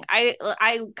watching.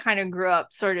 I kind of grew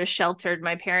up sort of sheltered.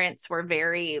 My parents were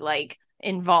very like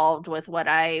involved with what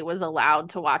I was allowed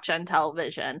to watch on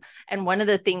television. And one of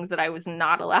the things that I was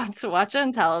not allowed to watch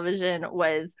on television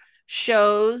was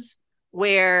shows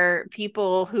where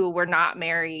people who were not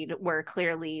married were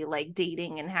clearly like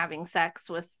dating and having sex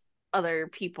with other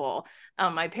people.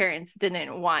 My parents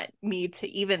didn't want me to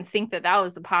even think that that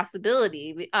was a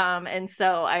possibility. And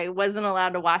so I wasn't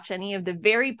allowed to watch any of the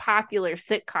very popular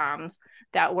sitcoms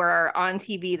that were on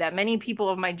TV that many people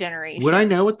of my Would I generation.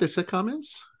 know what the sitcom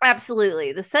is?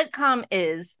 Absolutely. The sitcom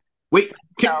is Wait.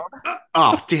 Seinfeld.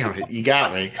 Oh, damn it! You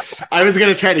got me. I was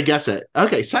gonna try to guess it.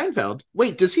 Okay, Seinfeld.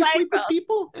 Wait, does he sleep with Seinfeld.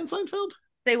 people in Seinfeld?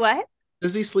 Say what?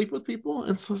 Does he sleep with people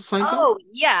in Seinfeld? Oh,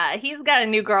 yeah. He's got a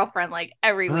new girlfriend like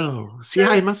every week. Oh, see,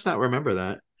 I So must not remember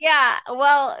that. yeah,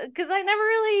 well, because I never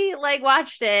really like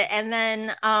watched it. And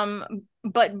then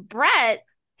but Brett,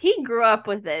 he grew up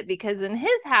with it because in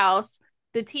his house,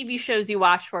 the TV shows you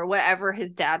watched were whatever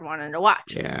his dad wanted to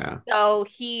watch. Yeah. So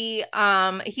he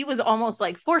was almost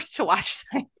like forced to watch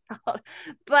Seinfeld.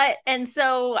 But and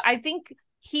so I think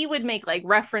he would make like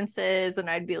references and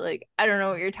I'd be like, I don't know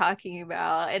what you're talking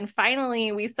about. And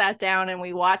finally we sat down and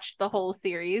we watched the whole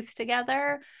series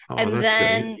together. Oh, And that's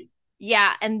great. then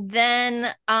yeah, and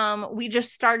then we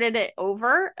just started it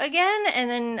over again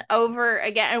and then over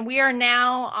again. And we are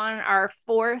now on our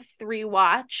fourth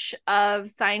rewatch of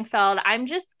Seinfeld. I'm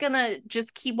just gonna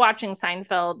just keep watching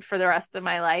Seinfeld for the rest of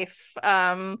my life.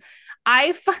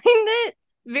 I find it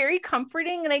very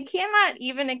comforting and I cannot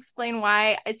even explain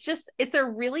why. It's a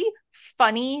really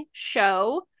funny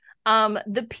show.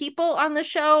 The people on the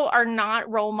show are not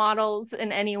role models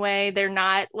in any way. They're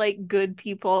not like good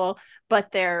people,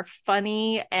 but they're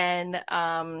funny and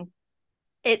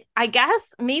it I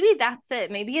guess maybe that's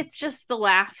it. Maybe it's just the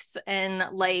laughs and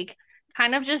like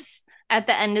kind of just at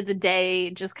the end of the day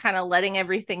just kind of letting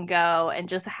everything go and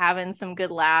just having some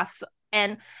good laughs.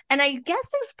 And I guess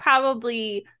there's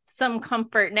probably some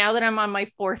comfort now that I'm on my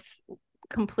fourth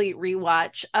complete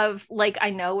rewatch of like,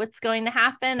 I know what's going to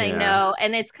happen. I Yeah. know.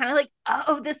 And it's kind of like,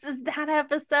 oh, this is that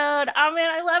episode. Oh man,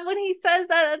 I love when he says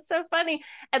that. That's so funny.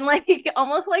 And like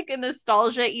almost like a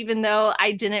nostalgia, even though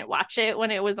I didn't watch it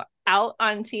when it was out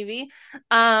on TV.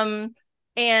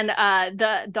 And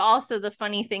the also the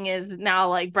funny thing is now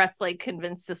like Brett's like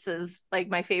convinced this is like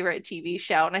my favorite TV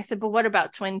show. And I said, but what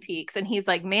about Twin Peaks? And he's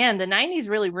like, man, the 90s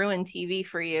really ruined TV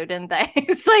for you, didn't they?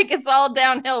 It's like it's all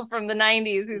downhill from the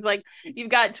 90s. He's like, you've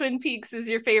got Twin Peaks as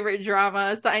your favorite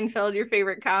drama, Seinfeld your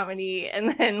favorite comedy,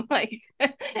 and then like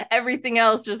everything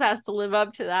else just has to live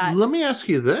up to that. Let me ask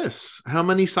you this. How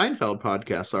many Seinfeld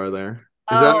podcasts are there?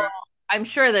 Is Oh, that I'm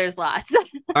sure there's lots.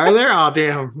 are there? Oh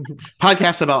damn.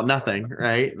 Podcasts about nothing,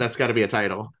 right? That's got to be a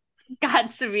title.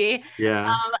 Got to be.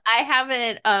 Yeah. I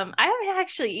haven't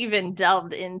actually even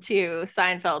delved into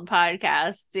Seinfeld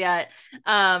podcasts yet.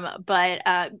 But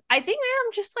I think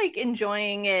I'm just like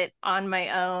enjoying it on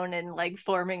my own and like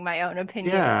forming my own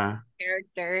opinion Yeah. of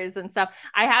characters and stuff.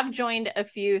 I have joined a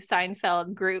few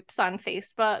Seinfeld groups on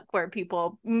Facebook where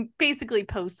people basically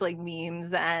post like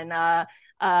memes and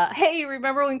hey,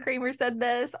 remember when Kramer said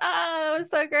this? That was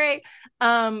so great.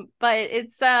 But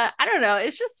it's I don't know,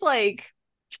 it's just like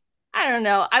I don't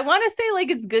know. I want to say like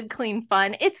it's good, clean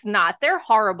fun. It's not. They're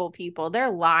horrible people. They're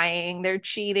lying. They're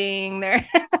cheating. They're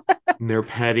And they're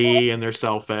petty and they're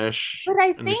selfish but I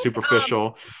and they're think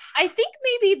superficial. I think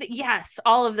maybe yes,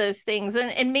 all of those things.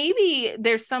 And maybe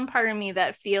there's some part of me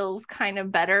that feels kind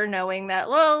of better knowing that,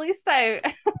 well, at least I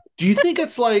Do you think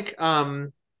it's like at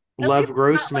Lev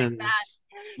least I'm not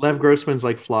like that. Grossman's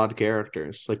like flawed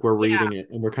characters? Like we're Yeah. reading it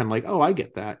and we're kind of like, oh, I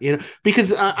get that, you know,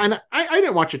 because and I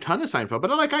didn't watch a ton of Seinfeld,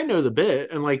 but like I know the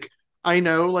bit and like I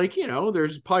know like you know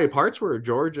there's probably parts where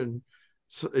George and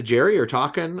Jerry are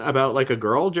talking about like a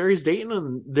girl Jerry's dating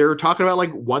and they're talking about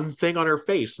like one thing on her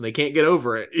face and they can't get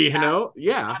over it, you know?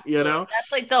 Yeah, Absolutely. you know?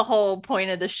 That's like the whole point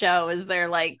of the show is they're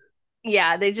like,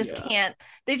 yeah, they just Yeah. can't,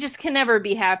 they just can never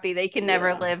be happy. They can never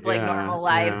Yeah, live like yeah, normal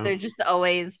lives. yeah. They're just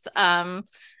always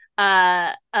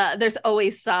there's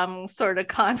always some sort of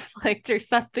conflict or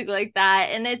something like that.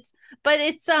 And it's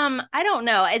I don't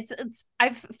know. It's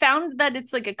I've found that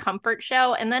it's like a comfort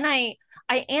show. And then I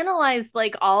analyzed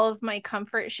like all of my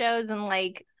comfort shows and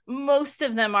like most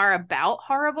of them are about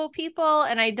horrible people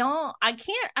and I'm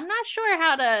not sure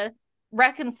how to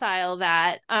reconcile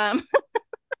that.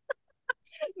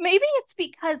 Maybe it's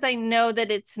because I know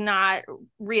that it's not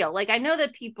real. Like I know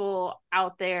that people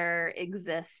out there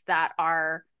exist that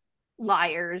are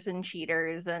liars and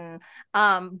cheaters and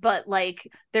but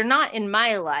like they're not in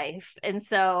my life, and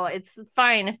so it's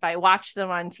fine if I watch them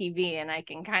on TV and I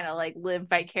can kind of like live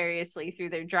vicariously through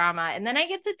their drama, and then I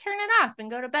get to turn it off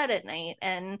and go to bed at night.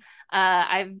 And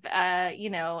I've you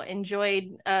know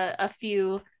enjoyed a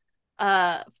few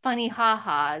funny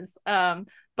ha-has.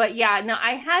 But yeah, no,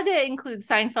 I had to include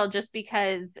Seinfeld just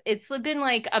because it's been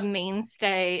like a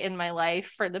mainstay in my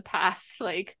life for the past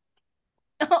like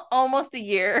almost a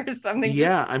year or something.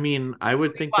 Yeah, Just I mean, I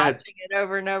would think that watching it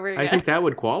over and over I again. think that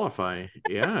would qualify.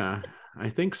 Yeah, I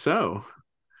think so.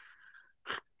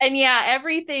 And yeah,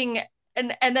 everything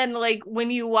and then like when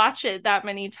you watch it that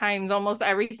many times, almost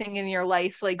everything in your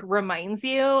life like reminds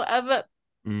you of it.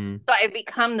 Mm. So I've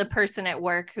become the person at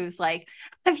work who's like,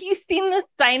 have you seen the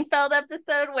Seinfeld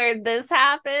episode where this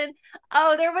happened?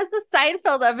 Oh, there was a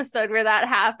Seinfeld episode where that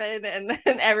happened. And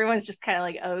everyone's just kind of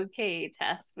like, okay,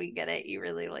 Tess, we get it. You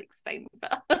really like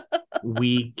Seinfeld.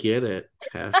 We get it,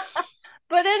 Tess.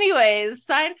 But anyways,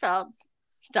 Seinfeld's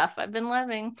stuff I've been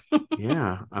loving.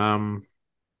 Yeah.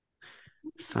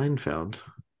 Seinfeld.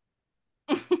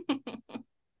 I'm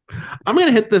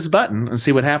gonna hit this button and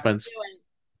see what happens.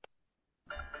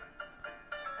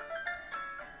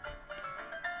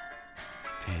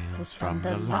 Tales from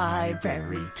the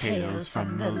library, tales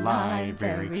from the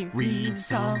library. Read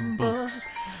some books,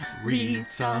 read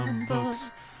some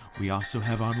books. We also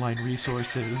have online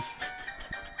resources.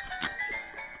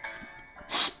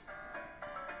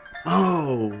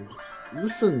 Oh,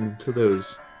 listen to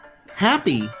those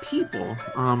happy people.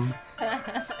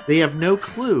 They have no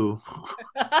clue.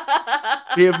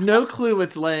 They have no clue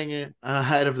what's laying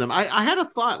ahead of them. I had a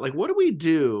thought, like, what do we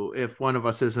do if one of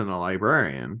us isn't a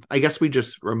librarian? I guess we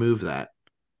just remove that,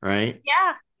 right?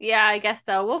 Yeah, I guess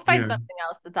so. We'll find Yeah. something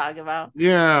else to talk about.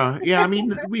 Yeah. I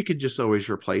mean, we could just always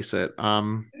replace it.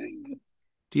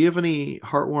 Do you have any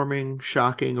heartwarming,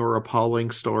 shocking, or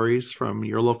appalling stories from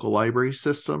your local library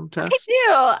system, Tess?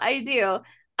 I do.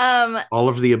 All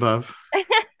of the above.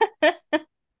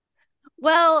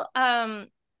 Well,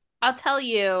 I'll tell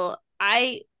you,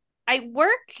 I work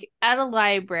at a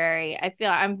library. I feel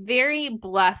I'm very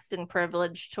blessed and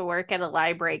privileged to work at a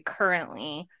library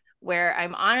currently where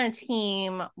I'm on a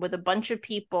team with a bunch of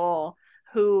people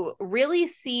who really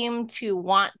seem to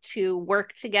want to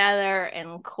work together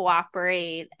and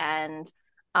cooperate and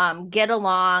get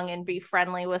along and be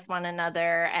friendly with one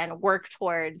another and work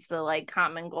towards the like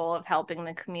common goal of helping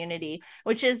the community,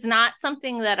 which is not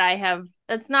something that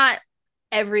that's not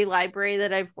every library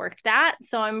that I've worked at.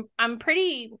 So I'm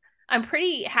pretty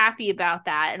happy about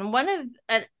that. And one of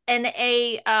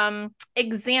an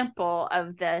example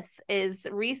of this is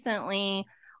recently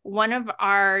one of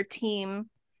our team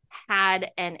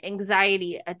had an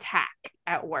anxiety attack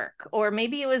at work, or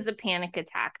maybe it was a panic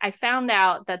attack. I found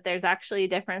out that there's actually a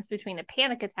difference between a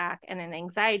panic attack and an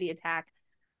anxiety attack.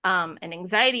 An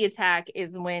anxiety attack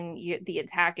is when the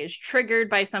attack is triggered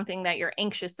by something that you're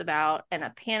anxious about, and a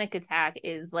panic attack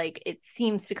is like it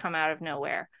seems to come out of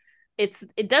nowhere.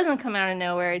 It doesn't come out of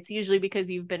nowhere. It's usually because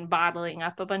you've been bottling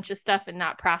up a bunch of stuff and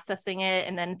not processing it,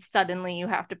 and then suddenly you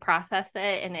have to process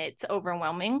it, and it's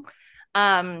overwhelming.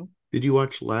 Did you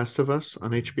watch Last of Us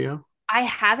on HBO? I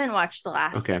haven't watched The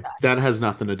Last of Us. Okay, that has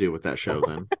nothing to do with that show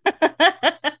then.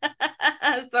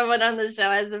 Someone on the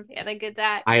show has a panic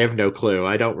attack. I have no clue.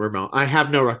 I don't remember. I have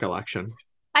no recollection.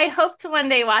 I hope to one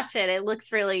day watch it. It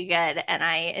looks really good, and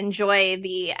I enjoy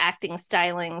the acting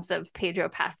stylings of Pedro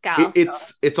Pascal.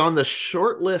 It's on the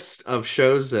short list of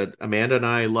shows that Amanda and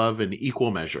I love in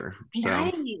equal measure. So,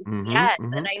 nice. Yes,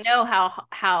 and I know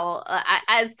how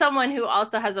as someone who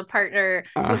also has a partner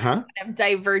with kind of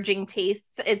diverging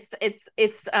tastes,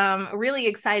 it's really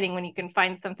exciting when you can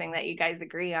find something that you guys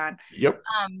agree on. Yep.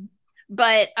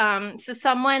 But so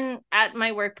someone at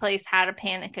my workplace had a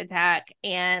panic attack,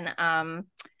 and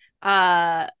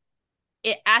at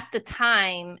the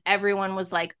time everyone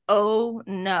was like, oh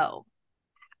no,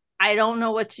 I don't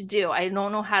know what to do, I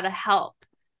don't know how to help.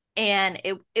 And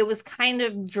it was kind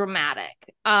of dramatic.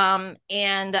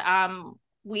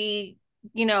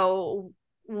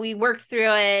 We worked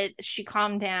through it. She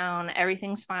calmed down,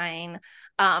 everything's fine.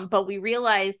 But we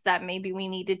realized that maybe we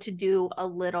needed to do a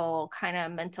little kind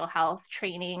of mental health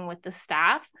training with the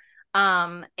staff.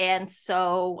 And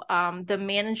so the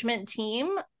management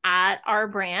team at our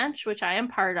branch, which I am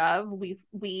part of,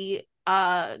 we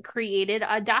created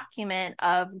a document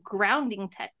of grounding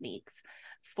techniques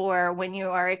for when you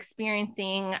are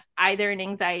experiencing either an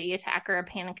anxiety attack or a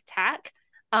panic attack.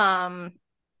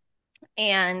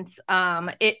 And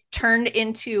it turned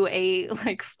into a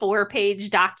like 4-page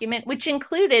document, which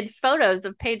included photos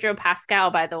of Pedro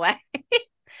Pascal, by the way,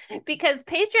 because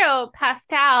Pedro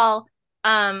Pascal,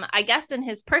 I guess in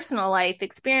his personal life,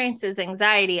 experiences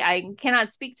anxiety. I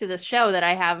cannot speak to this show that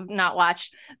I have not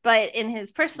watched, but in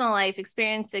his personal life,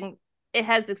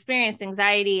 has experienced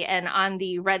anxiety, and on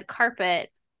the red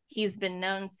carpet, he's been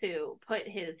known to put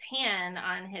his hand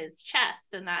on his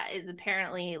chest, and that is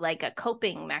apparently like a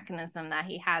coping mechanism that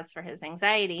he has for his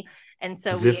anxiety. And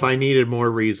so if I needed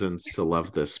more reasons to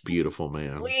love this beautiful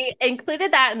man, we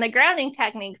included that in the grounding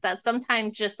techniques, that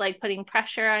sometimes just like putting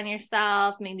pressure on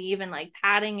yourself, maybe even like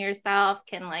patting yourself,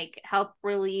 can like help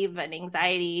relieve an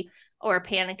anxiety or a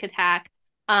panic attack.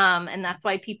 And that's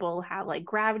why people have like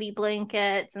gravity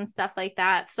blankets and stuff like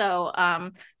that. So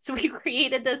we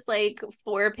created this like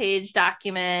 4-page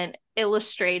document,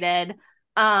 illustrated,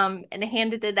 and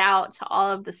handed it out to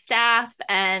all of the staff.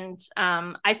 And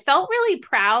I felt really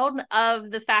proud of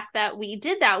the fact that we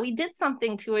did that. We did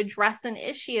something to address an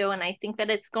issue, and I think that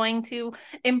it's going to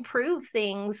improve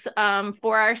things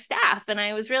for our staff. And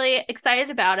I was really excited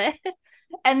about it.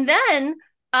 And then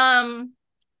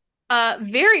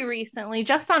very recently,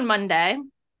 just on Monday,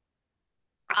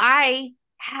 I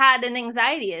had an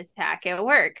anxiety attack at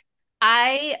work.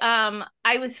 I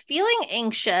was feeling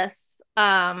anxious.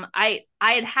 I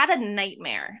had a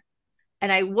nightmare,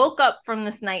 and I woke up from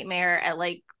this nightmare at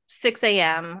like 6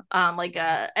 a.m. Like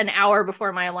an hour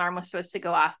before my alarm was supposed to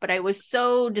go off. But I was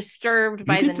so disturbed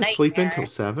by the nightmare. Sleep until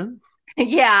 7?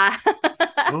 Yeah.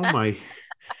 Oh my.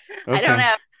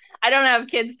 Okay. I don't have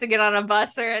kids to get on a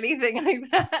bus or anything like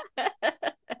that.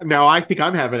 No, I think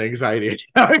I'm having an anxiety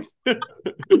attack.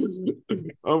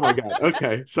 Oh my God.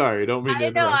 Okay. Sorry. Don't mean to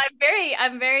interrupt.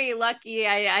 I'm very lucky.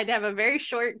 I'd have a very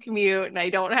short commute, and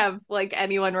I don't have like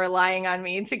anyone relying on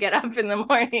me to get up in the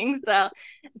morning. So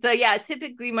yeah,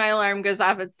 typically my alarm goes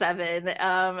off at 7.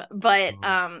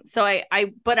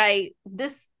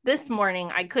 This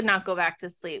morning I could not go back to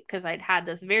sleep because I'd had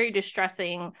this very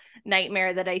distressing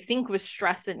nightmare that I think was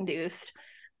stress induced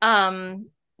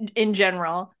in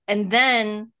general. And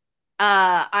then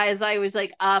as I was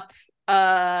like up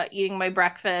eating my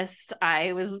breakfast,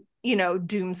 I was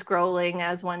doom scrolling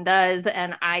as one does,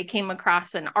 and I came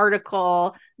across an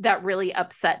article that really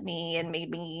upset me and made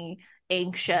me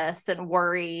anxious and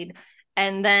worried.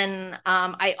 And then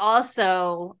I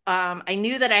also, I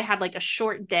knew that I had like a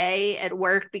short day at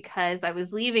work because I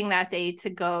was leaving that day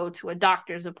to go to a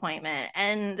doctor's appointment.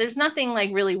 And there's nothing like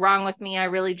really wrong with me. I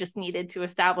really just needed to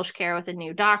establish care with a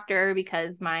new doctor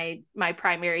because my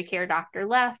primary care doctor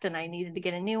left and I needed to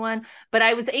get a new one. But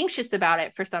I was anxious about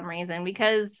it for some reason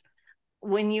because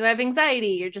when you have anxiety,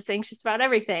 you're just anxious about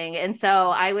everything. And so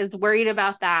I was worried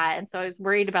about that. And so I was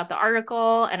worried about the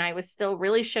article, and I was still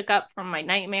really shook up from my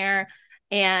nightmare.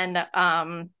 And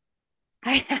I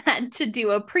had to do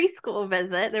a preschool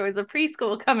visit. There was a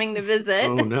preschool coming to visit.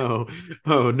 Oh no.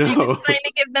 Oh I was no. trying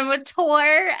to give them a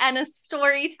tour and a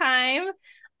story time.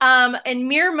 And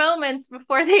mere moments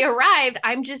before they arrived,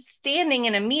 I'm just standing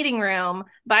in a meeting room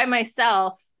by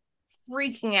myself,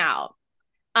 freaking out.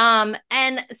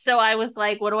 And so I was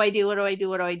like, what do I do? What do I do?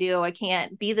 What do I do? I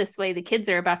can't be this way. The kids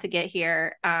are about to get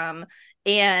here.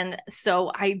 And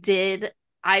so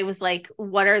I was like,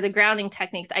 what are the grounding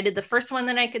techniques? I did the first one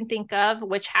that I can think of,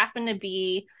 which happened to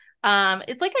be,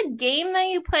 it's like a game that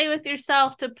you play with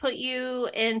yourself to put you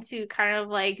into kind of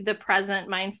like the present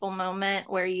mindful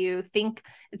moment where you think,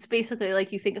 it's basically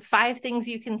like you think of 5 things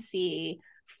you can see,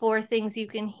 4 things you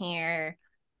can hear,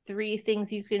 3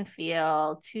 things you can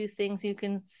feel, 2 things you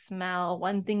can smell,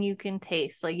 1 thing you can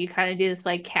taste. Like you kind of do this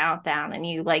like countdown, and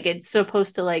you like, it's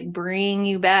supposed to like bring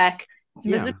you back. It's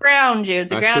supposed to ground you.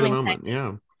 It's a Back to the grounding moment. technique.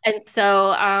 Yeah. And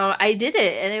so I did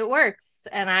it, and it works.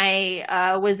 And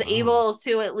I was able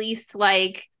to at least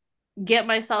like get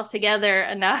myself together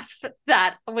enough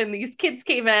that when these kids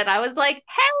came in, I was like,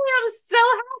 hey, I'm so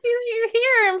happy that you're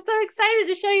here. I'm so excited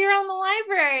to show you around the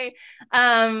library.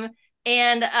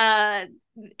 And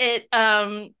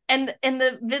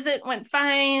the visit went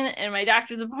fine, and my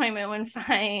doctor's appointment went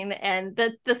fine, and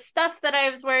the stuff that I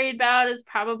was worried about is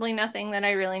probably nothing that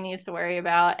I really need to worry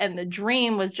about. And the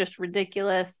dream was just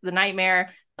ridiculous. The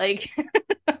nightmare, like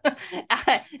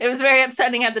it was very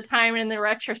upsetting at the time, and in the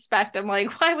retrospect I'm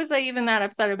like, why was I even that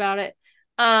upset about it?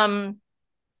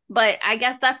 But I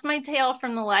guess that's my tale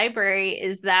from the library,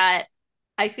 is that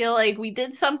I feel like we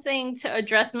did something to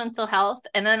address mental health,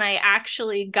 and then I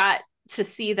actually got to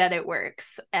see that it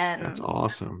works. And that's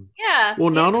awesome. Yeah. Well,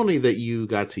 not only that you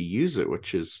got to use it,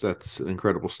 that's an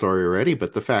incredible story already,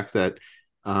 but the fact that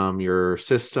your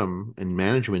system and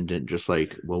management didn't just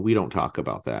like, well, we don't talk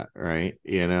about that, right?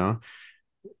 We don't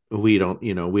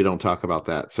talk about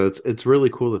that. So it's really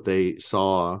cool that they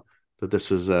saw that this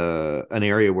was an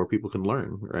area where people can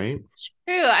learn, right?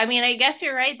 True. I mean, I guess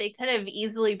you're right. They could have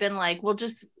easily been like, well,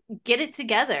 just get it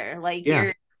together. Like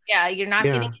you're not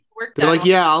getting work They're done. like,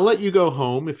 yeah, I'll let you go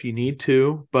home if you need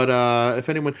to. But if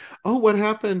anyone, oh, what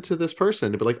happened to this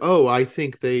person? They'd be like, oh, I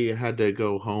think they had to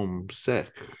go home sick.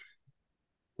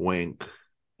 Wink.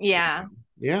 Yeah.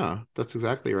 Yeah, that's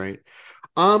exactly right.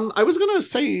 I was gonna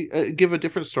say give a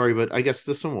different story, but I guess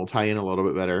this one will tie in a little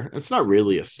bit better. It's not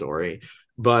really a story,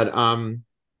 but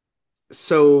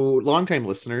so longtime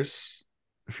listeners,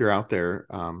 if you're out there,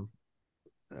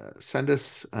 send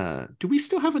us. Do we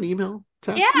still have an email,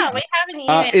 Tess? Yeah, we have an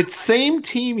email. It's same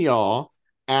team y'all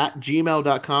at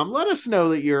gmail.com. Let us know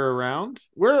that you're around.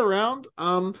 We're around.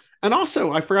 And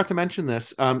also, I forgot to mention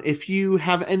this. If you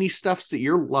have any stuffs that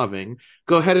you're loving,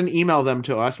 go ahead and email them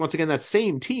to us. Once again, that's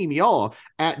same team y'all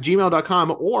at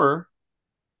gmail.com. Or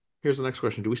here's the next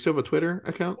question. Do we still have a Twitter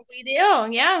account? We do,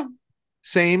 yeah.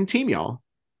 Same team y'all.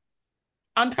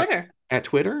 On Twitter. At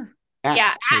Twitter?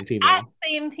 Same team y'all. At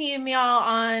same team y'all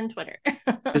on Twitter.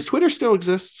 Does Twitter still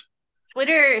exist?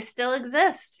 Twitter still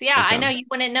exists. Yeah, Okay. I know you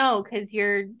wouldn't know because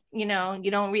you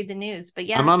don't read the news, but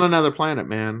yeah. I'm on another planet,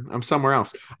 man. I'm somewhere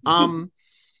else.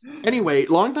 Anyway,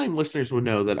 longtime listeners would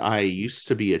know that I used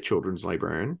to be a children's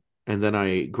librarian, and then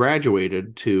I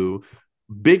graduated to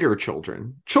bigger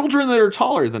children that are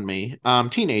taller than me,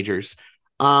 teenagers.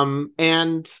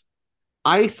 And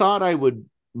I thought I would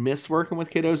miss working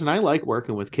with kiddos, and I like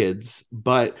working with kids,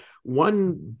 but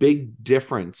one big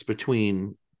difference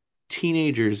between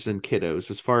teenagers and kiddos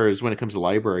as far as when it comes to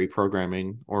library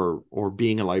programming or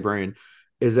being a librarian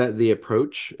is that the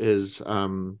approach is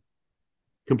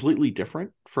completely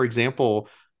different. For example,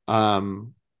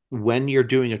 when you're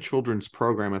doing a children's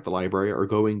program at the library or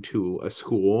going to a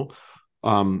school,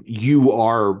 you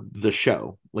are the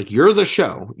show. Like you're the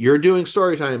show. You're doing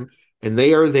story time, and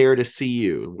they are there to see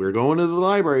you. We're going to the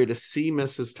library to see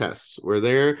Mrs. Tess. We're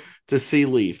there to see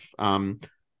Leaf.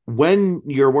 When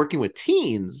you're working with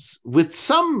teens, with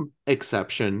some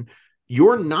exception,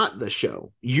 you're not the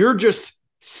show. You're just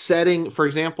setting, for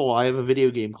example, I have a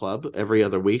video game club every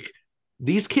other week.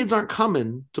 These kids aren't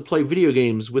coming to play video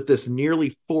games with this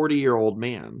nearly 40-year-old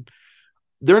man.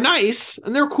 They're nice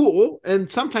and they're cool. And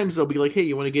sometimes they'll be like, hey,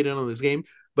 you want to get in on this game?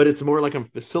 but it's more like I'm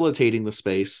facilitating the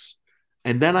space,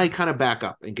 and then I kind of back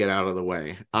up and get out of the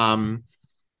way.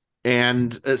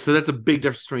 And so that's a big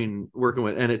difference between working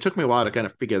with, and it took me a while to kind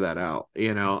of figure that out,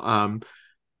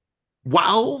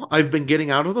 while I've been getting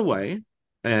out of the way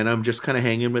and I'm just kind of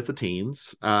hanging with the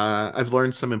teens, I've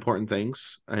learned some important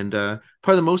things. And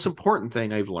probably the most important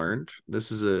thing I've learned,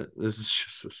 this is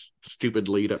just a stupid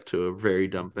lead up to a very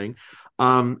dumb thing.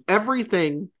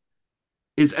 Everything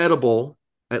is edible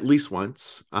at least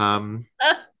once.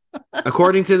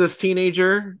 According to this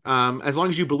teenager, as long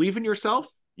as you believe in yourself,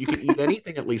 you can eat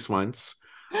anything at least once.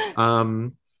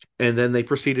 And then they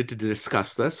proceeded to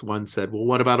discuss this. One said, well,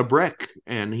 what about a brick?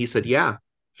 And he said, yeah,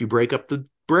 if you break up the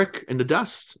brick into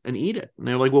dust and eat it. And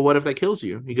they're like, well, what if that kills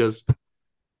you? He goes,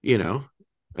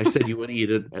 I said you would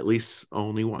eat it at least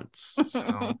only once.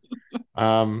 So,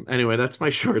 anyway, that's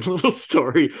my short little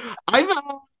story. I've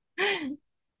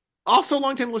also,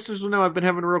 longtime listeners will know I've been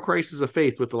having a real crisis of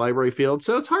faith with the library field.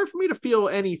 So it's hard for me to feel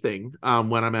anything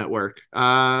when I'm at work.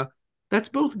 That's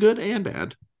both good and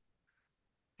bad.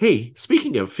 Hey,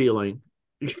 speaking of feeling,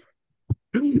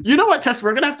 you know what, Tess?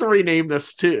 We're going to have to rename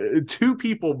this to Two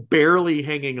People Barely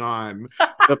Hanging On,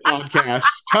 the podcast.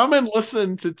 Come and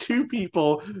listen to two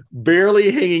people barely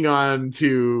hanging on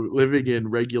to living in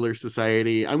regular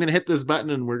society. I'm going to hit this button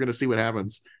and we're going to see what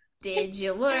happens. Did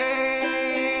you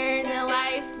learn a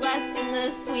life lesson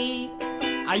this week?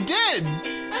 I did!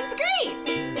 That's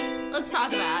great! Let's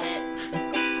talk about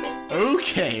it.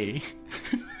 Okay.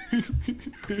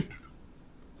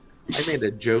 I made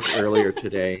a joke earlier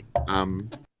today,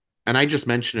 and I just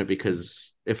mentioned it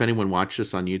because if anyone watched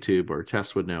this on YouTube, or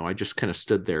Tess would know, I just kind of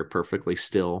stood there perfectly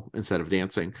still instead of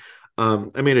dancing.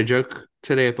 I made a joke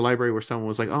today at the library where someone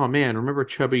was like, oh man, remember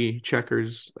Chubby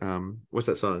Checkers? What's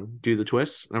that song? Do the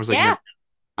Twist? And I was like, Yeah. no,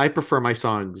 I prefer my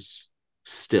songs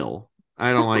still.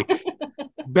 I don't like,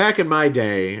 back in my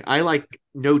day, I like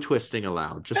no twisting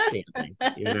allowed, just standing,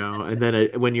 and then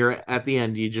when you're at the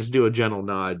end, you just do a gentle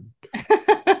nod.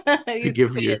 These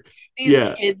Give kids, you,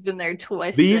 these kids and their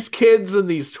twists. These kids and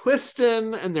these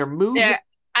twisting and they're moving.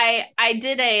 I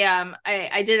did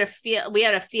a field. We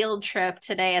had a field trip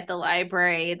today at the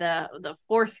library. The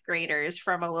fourth graders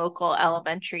from a local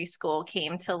elementary school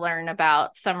came to learn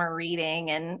about summer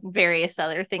reading and various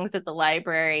other things at the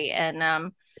library. And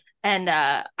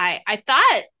I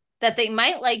thought that they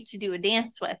might like to do a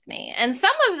dance with me. And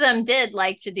some of them did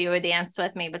like to do a dance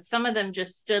with me, but some of them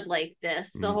just stood like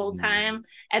this the whole time.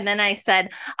 And then I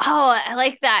said, oh, I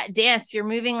like that dance. You're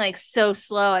moving like so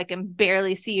slow. I can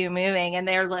barely see you moving. And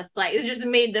they're just like, it just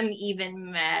made them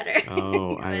even madder.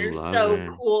 Oh, they're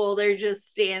so cool. They're just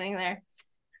standing there.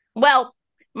 Well,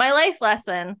 my life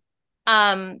lesson.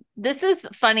 This is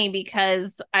funny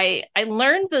because I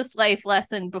learned this life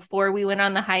lesson before we went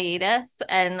on the hiatus,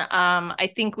 and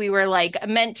I think we were like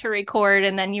meant to record,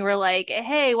 and then you were like,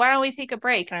 hey, why don't we take a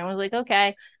break? And I was like,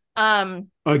 okay.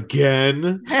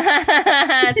 Again. So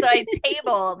I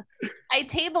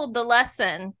tabled the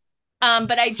lesson.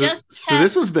 But I so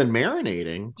this has been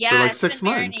marinating for like 6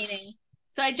 months.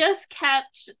 So I just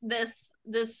kept this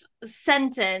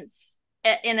sentence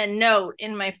in a note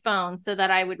in my phone so that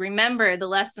I would remember the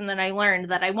lesson that I learned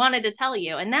that I wanted to tell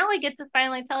you. And now I get to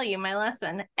finally tell you my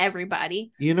lesson,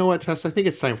 everybody. You know what, Tess? I think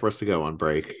it's time for us to go on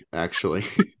break, actually.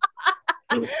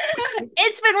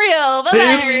 It's been real. Bye-bye,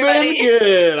 it's everybody. been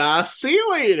good. I'll see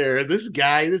you later. This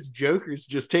Joker's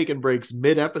just taking breaks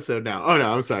mid-episode now. Oh,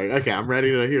 no, I'm sorry. Okay, I'm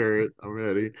ready to hear it. I'm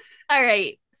ready. All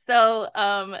right. So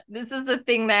this is the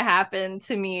thing that happened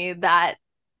to me that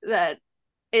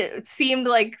it seemed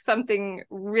like something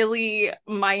really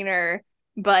minor,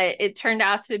 but it turned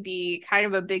out to be kind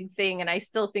of a big thing. And I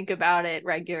still think about it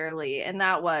regularly. And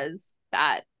that was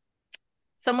that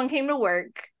someone came to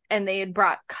work and they had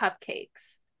brought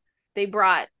cupcakes. They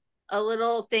brought a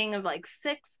little thing of like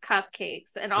 6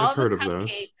 cupcakes, and all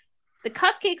the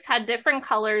cupcakes had different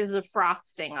colors of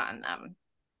frosting on them.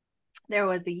 There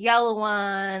was a yellow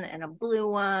one and a blue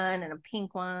one and a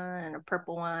pink one and a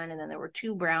purple one. And then there were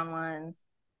 2 brown ones.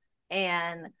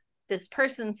 And this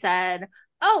person said,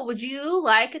 oh, would you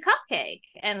like a cupcake?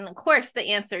 And of course, the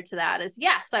answer to that is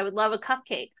yes, I would love a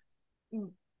cupcake.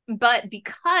 But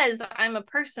because I'm a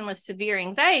person with severe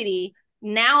anxiety,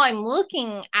 now I'm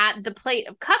looking at the plate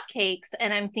of cupcakes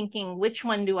and I'm thinking, which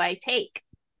one do I take?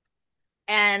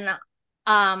 And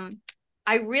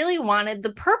I really wanted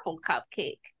the purple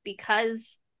cupcake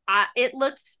because it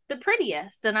looked the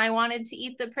prettiest and I wanted to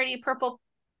eat the pretty purple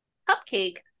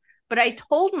cupcake. But I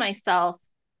told myself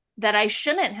that I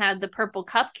shouldn't have the purple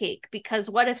cupcake because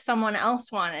what if someone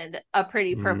else wanted a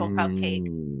pretty purple cupcake?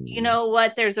 You know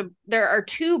what? There are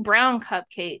 2 brown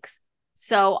cupcakes,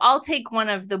 So I'll take one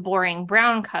of the boring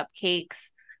brown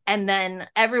cupcakes, and then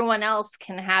everyone else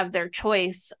can have their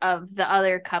choice of the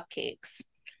other cupcakes.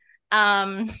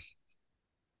 Um,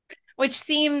 which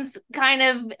seems kind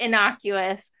of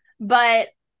innocuous, but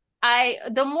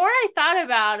the more I thought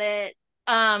about it,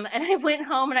 and I went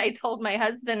home and I told my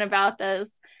husband about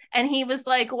this, and he was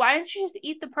like, why don't you just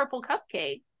eat the purple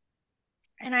cupcake?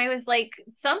 And I was like,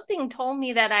 something told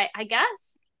me that I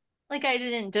guess like I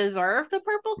didn't deserve the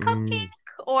purple cupcake,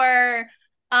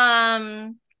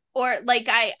 um or like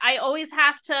I always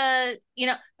have to,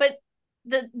 but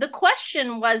the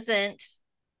question wasn't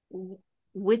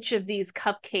which of these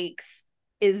cupcakes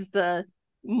is the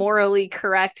morally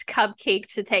correct cupcake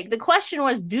to take. The question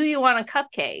was, do you want a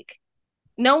cupcake?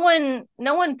 No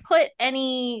one put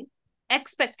any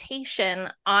expectation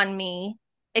on me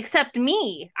except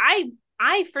me.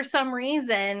 I for some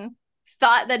reason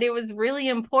thought that it was really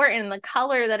important the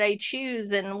color that I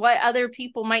choose and what other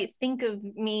people might think of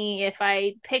me if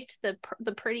I picked the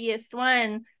prettiest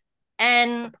one.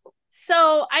 And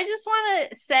so I just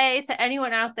want to say to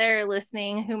anyone out there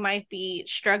listening who might be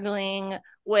struggling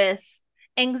with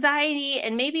anxiety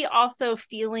and maybe also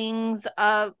feelings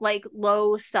of like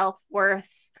low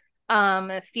self-worth,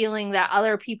 feeling that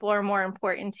other people are more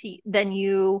important than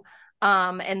you,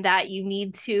 and that you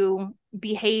need to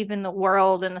behave in the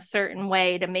world in a certain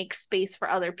way to make space for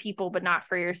other people, but not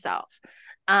for yourself.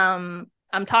 I'm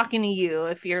talking to you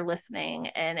if you're listening,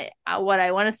 and what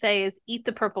I want to say is eat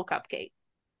the purple cupcake.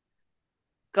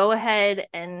 Go ahead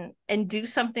and do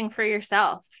something for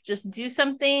yourself. Just do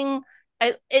something.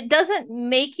 It doesn't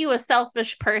make you a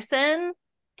selfish person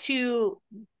to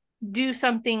do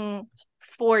something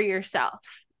for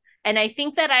yourself. And I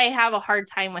think that I have a hard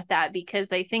time with that,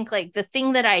 because I think like the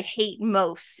thing that I hate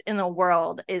most in the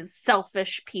world is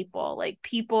selfish people, like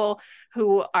people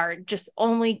who are just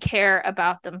only care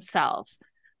about themselves.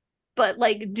 But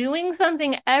like doing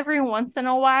something every once in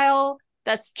a while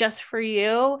that's just for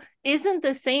you isn't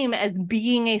the same as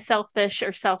being a selfish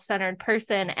or self-centered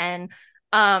person. And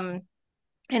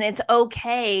it's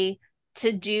okay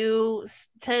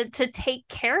to take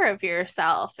care of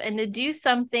yourself and to do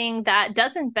something that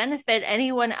doesn't benefit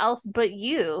anyone else but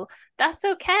you. That's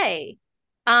okay.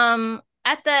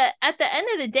 At the end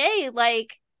of the day,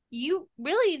 like, you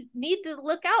really need to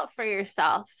look out for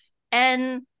yourself.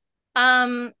 And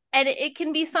it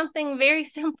can be something very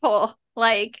simple,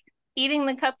 like eating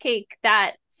the cupcake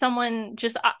that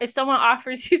if someone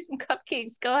offers you some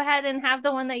cupcakes, go ahead and have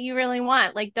the one that you really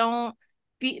want. Like, don't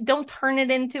turn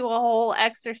it into a whole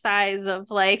exercise of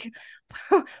like,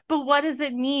 but what does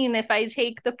it mean if I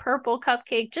take the purple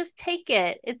cupcake? Just take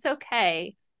it. It's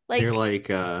okay. Like, They're like,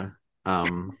 they're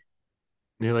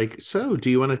like, so do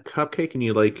you want a cupcake? And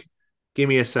you like, give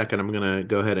me a second. I'm gonna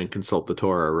go ahead and consult the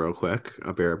Torah real quick.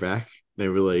 I'll be right back. They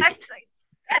were like,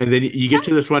 and then you get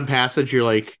to this one passage, you're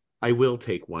like, I will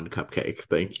take one cupcake.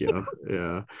 Thank you.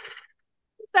 Yeah.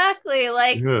 exactly.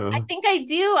 Like, I Yeah. think I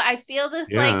do. I feel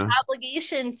this like Yeah.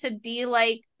 obligation to be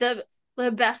like the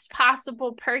best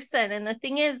possible person. And the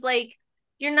thing is, like,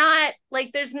 you're not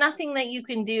like, there's nothing that you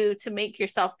can do to make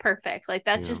yourself perfect. Like,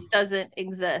 that Yeah. just doesn't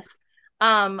exist.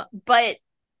 But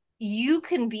you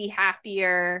can be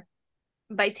happier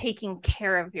by taking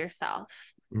care of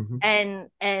yourself. Mm-hmm.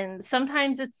 And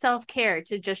sometimes it's self-care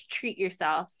to just treat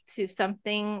yourself to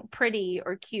something pretty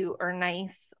or cute or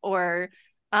nice or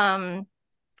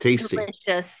Tasty.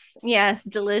 delicious. Yes,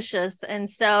 delicious. And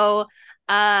so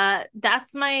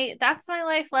that's my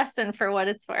life lesson for what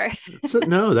it's worth. So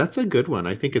no, that's a good one.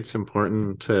 I think it's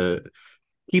important to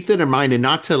keep that in mind and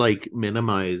not to like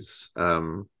minimize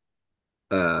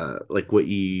like what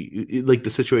you like the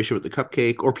situation with the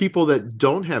cupcake or people that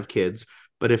don't have kids.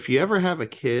 But if you ever have a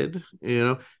kid,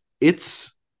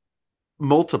 it's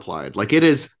multiplied. Like it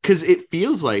is, because it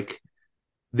feels like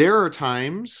there are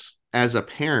times as a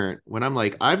parent when I'm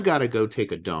like, I've got to go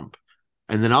take a dump.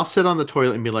 And then I'll sit on the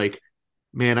toilet and be like,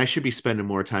 man, I should be spending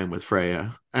more time with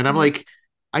Freya. And I'm like,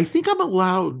 I think I'm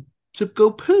allowed to go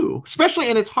poo, especially.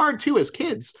 And it's hard too as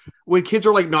kids when kids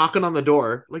are like knocking on the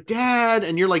door, like, Dad,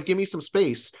 and you're like, give me some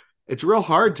space. It's real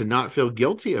hard to not feel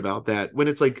guilty about that when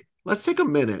it's like, let's take a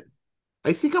minute.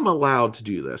 I think I'm allowed to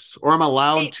do this, or I'm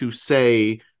allowed to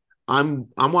say, I'm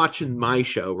watching my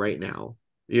show right now,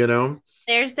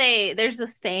 There's a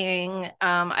saying,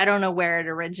 I don't know where it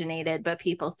originated, but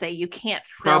people say you can't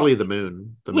Probably the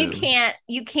moon.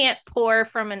 You can't pour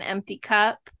from an empty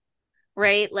cup,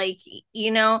 right? Like,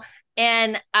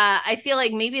 and I feel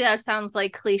like maybe that sounds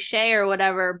like cliche or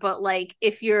whatever, but like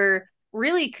if you're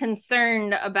really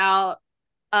concerned about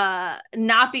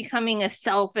not becoming a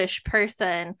selfish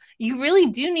person, you really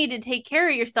do need to take care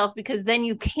of yourself, because then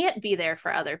you can't be there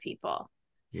for other people.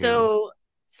 Yeah.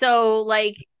 So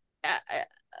like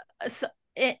so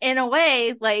in a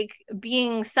way, like,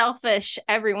 being selfish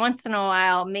every once in a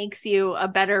while makes you a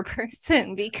better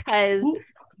person, because Well,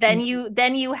 then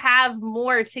you have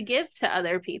more to give to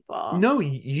other people. no,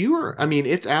 I mean,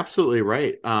 it's absolutely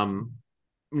right.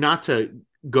 Not to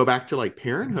go back to like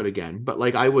parenthood again, but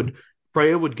like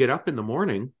Freya would get up in the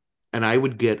morning and I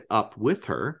would get up with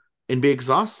her and be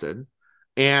exhausted.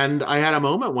 And I had a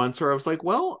moment once where I was like,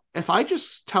 well, if I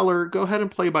just tell her, go ahead and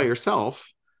play by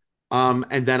yourself,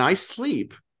 and then I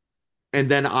sleep,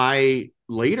 and then I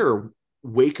later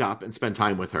wake up and spend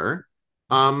time with her,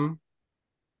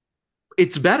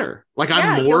 it's better. Like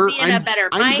Yeah, you'll be in a better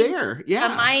I'm there. a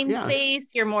mind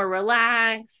space. You're more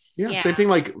relaxed. Yeah. Same thing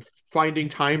like finding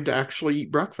time to actually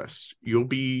eat breakfast. You'll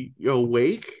be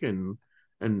awake and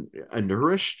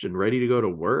nourished and ready to go to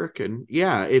work. And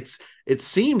yeah, it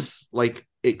seems like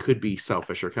it could be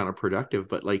selfish or counterproductive,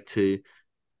 but like to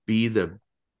be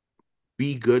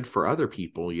good for other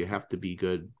people, you have to be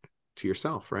good to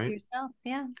yourself, right? Yourself,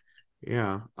 yeah.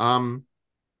 Yeah.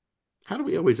 How do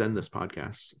we always end this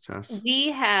podcast, Tess?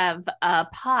 We have a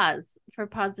pause for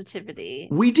positivity.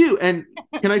 We do. And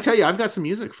can I tell you, I've got some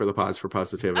music for the pause for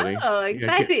positivity. Oh,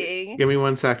 exciting. Yeah, give me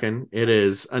 1 second. It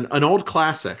is an old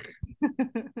classic.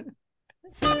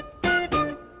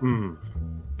 Hmm.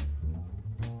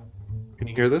 Can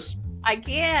you hear this? I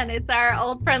can. It's our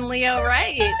old friend Leo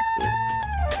Wright.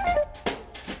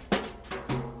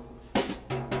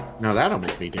 Now that'll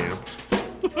make me dance.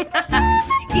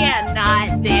 Yeah,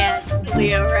 not dance,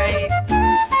 Leo Wright.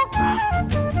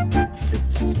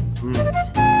 It's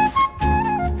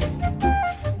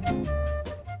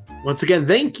Once again,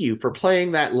 thank you for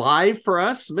playing that live for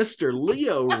us, Mr.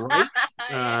 Leo Wright.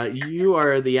 You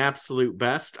are the absolute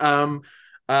best. Guys,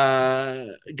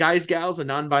 gals, and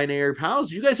non-binary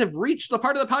pals, you guys have reached the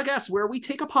part of the podcast where we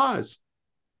take a pause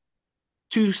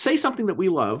to say something that we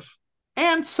love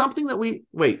and something that we're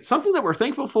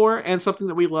thankful for and something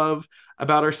that we love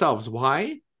about ourselves.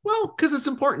 Why? Well, because it's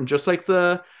important. Just like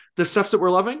the stuff that we're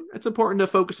loving, it's important to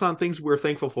focus on things we're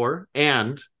thankful for.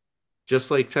 And just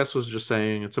like Tess was just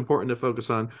saying, it's important to focus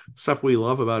on stuff we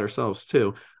love about ourselves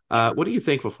too. What are you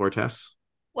thankful for, Tess?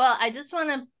 Well, I just want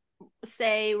to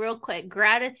say real quick,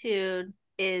 gratitude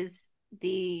is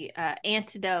the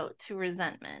antidote to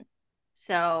resentment.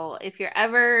 So if you're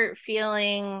ever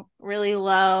feeling really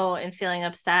low and feeling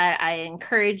upset, I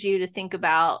encourage you to think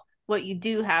about what you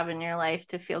do have in your life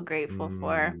to feel grateful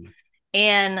for.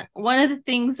 And one of the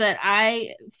things that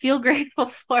I feel grateful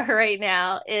for right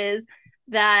now is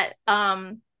that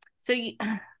so you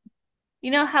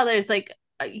know how there's like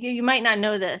you might not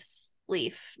know this,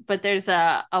 Leaf, but there's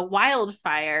a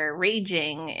wildfire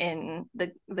raging in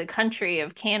the country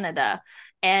of Canada,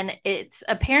 and it's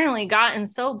apparently gotten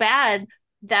so bad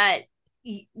that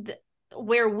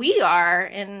where we are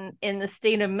in the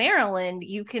state of Maryland,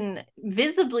 you can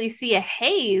visibly see a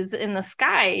haze in the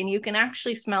sky, and you can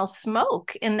actually smell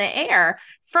smoke in the air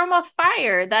from a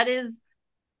fire that is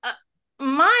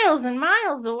miles and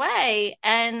miles away.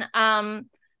 And I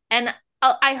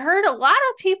heard a lot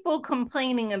of people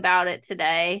complaining about it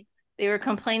today. They were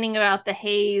complaining about the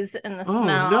haze and the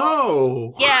smell. Oh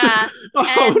no! Yeah. No!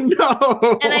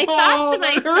 And I thought to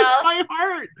myself, that hurts my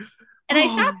heart. And I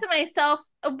thought to myself,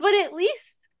 but at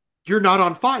least you're not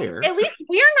on fire. At least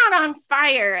we're not on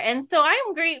fire. And so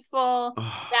I'm grateful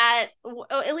that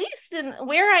at least in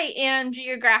where I am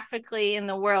geographically in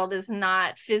the world is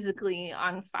not physically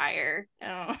on fire.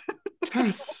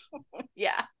 Tess.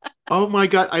 Yeah. Oh my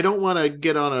God. I don't want to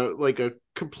get on a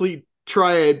complete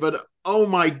triad, but oh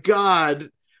my God.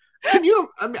 Can you,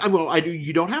 I do.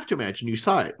 You don't have to imagine. You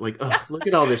saw it. Like, look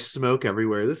at all this smoke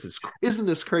everywhere. Isn't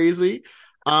this crazy?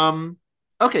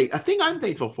 Okay, a thing I'm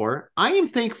thankful for. I am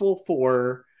thankful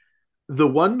for the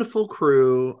wonderful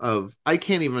crew of, I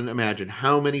can't even imagine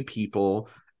how many people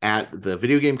at the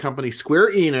video game company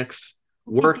Square Enix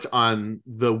worked on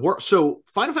the work. So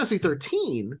Final Fantasy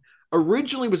 13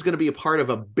 originally was going to be a part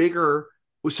of a bigger,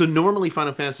 so normally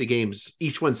Final Fantasy games,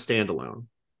 each one's standalone.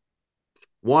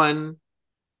 1,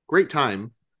 great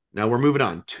time. Now we're moving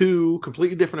on. 2,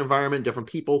 completely different environment, different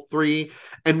people. 3,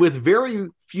 and with very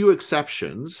few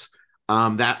exceptions,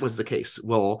 that was the case.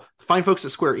 Well, the fine folks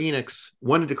at Square Enix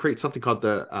wanted to create something called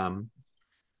the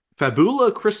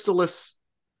Fabula Crystallis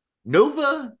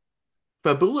Nova.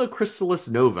 Fabula Crystallis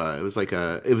Nova.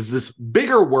 It was this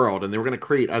bigger world, and they were going to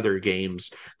create other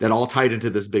games that all tied into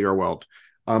this bigger world.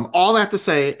 All that to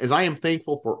say is I am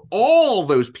thankful for all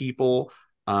those people,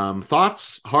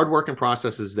 thoughts, hard work, and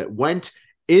processes that went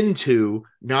into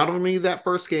not only that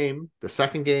first game, the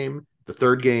second game, the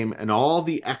third game, and all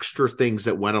the extra things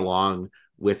that went along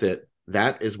with it.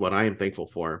 That is what I am thankful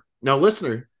for. Now,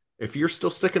 listener, if you're still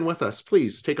sticking with us,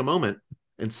 please take a moment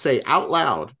and say out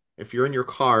loud, if you're in your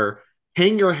car,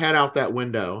 hang your head out that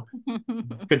window,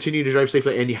 continue to drive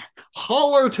safely, and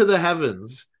holler to the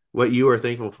heavens what you are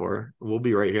thankful for. We'll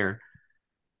be right here.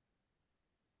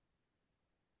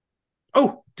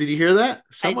 Oh, did you hear that?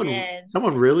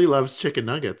 Someone really loves chicken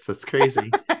nuggets. That's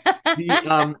crazy.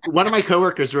 One of my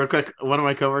coworkers, real quick,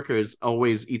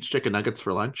 always eats chicken nuggets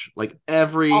for lunch, like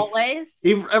every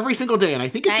single day. And I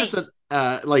think it's just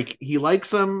that like he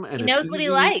likes them and he it's knows easy. What he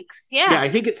likes. Yeah. I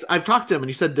think I've talked to him and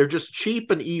he said they're just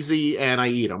cheap and easy and I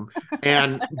eat them.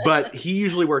 But he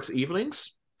usually works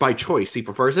evenings by choice. He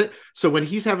prefers it. So when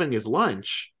he's having his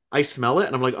lunch, I smell it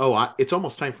and I'm like, oh, it's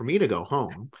almost time for me to go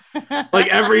home. Like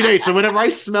every day. So whenever I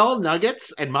smell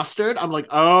nuggets and mustard, I'm like,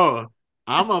 oh,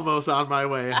 I'm almost on my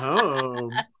way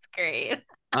home. That's great.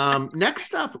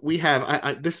 Next up, we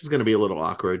have, this is going to be a little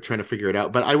awkward trying to figure it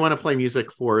out, but I want to play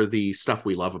music for the stuff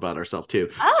we love about ourselves too.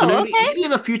 Oh, so maybe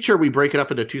in the future we break it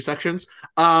up into 2 sections.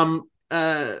 Think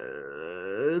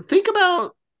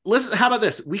about, how about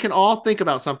this? We can all think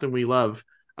about something we love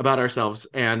about ourselves,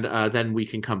 and then we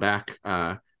can come back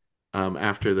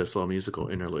after this little musical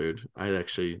interlude. I'm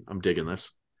digging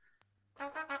this.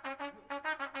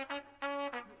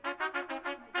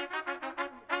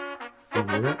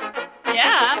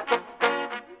 Yeah.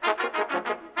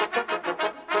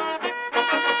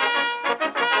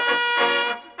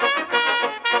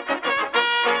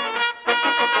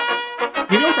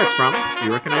 You know what that's from? Do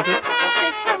you recognize it?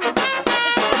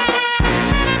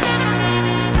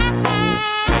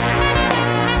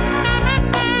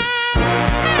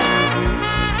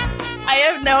 I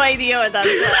have no idea what that's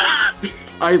from.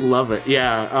 I love it.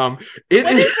 Yeah. What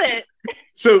is it?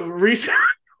 So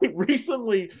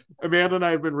recently, Amanda and I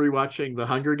have been rewatching the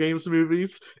Hunger Games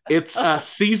movies. It's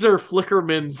Caesar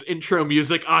Flickerman's intro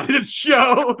music on his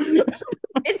show.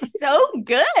 It's so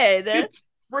good. It's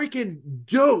freaking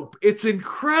dope. It's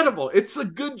incredible. It's a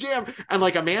good jam. And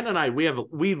like Amanda and I,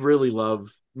 we really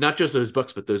love not just those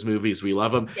books, but those movies. We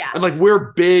love them. Yeah. And like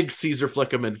we're big Caesar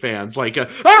Flickerman fans. Like I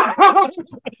love it.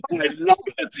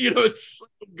 You know, it's so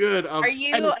good. Are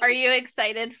you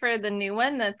excited for the new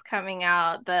one that's coming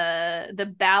out?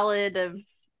 The Ballad of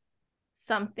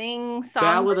something song.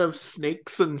 Ballad of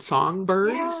Snakes and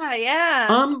Songbirds.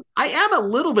 Yeah. I am a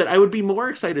little bit. I would be more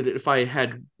excited if I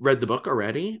had read the book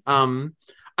already.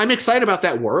 I'm excited about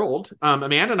that world.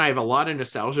 Amanda and I have a lot of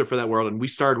nostalgia for that world, and we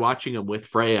started watching them with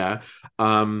Freya,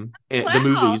 the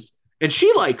movies, and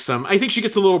she likes them. I think she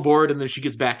gets a little bored, and then she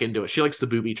gets back into it. She likes the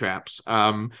booby traps.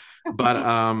 But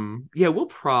yeah, we'll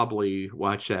probably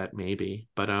watch that maybe.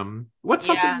 But what's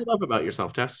something you love about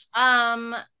yourself, Tess?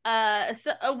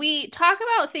 So we talk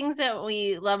about things that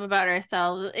we love about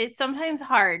ourselves. It's sometimes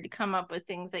hard to come up with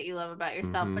things that you love about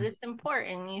yourself, but it's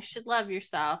important. You should love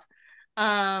yourself.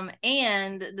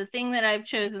 And the thing that I've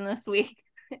chosen this week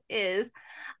is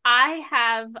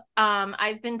I've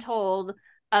been told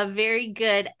a very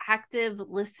good active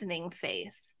listening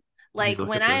face. Like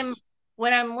when I'm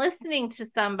listening to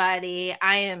somebody,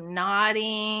 I am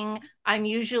nodding. I'm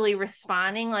usually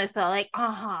responding like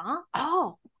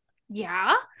oh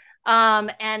yeah.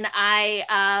 And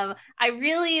I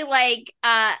really like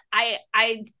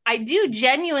I do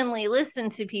genuinely listen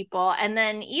to people, and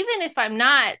then even if I'm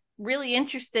not really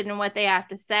interested in what they have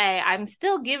to say, I'm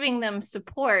still giving them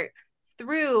support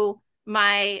through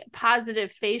my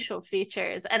positive facial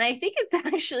features. And I think it's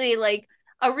actually like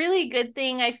a really good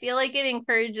thing. I feel like it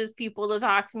encourages people to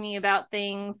talk to me about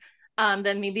things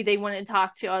that maybe they wouldn't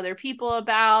talk to other people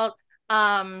about.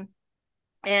 And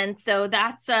so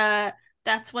that's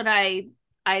what I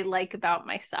like about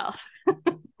myself.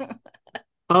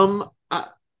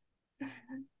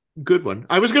 Good one.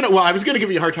 I was gonna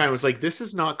give you a hard time. I was like, this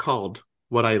is not called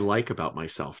what I like about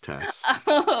myself, Tess.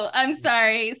 Oh, I'm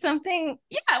sorry. Something.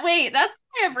 Yeah, wait. That's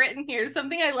what I have written here.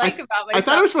 Something I like about myself. I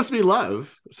thought it was supposed to be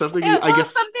love. Something. Yeah, I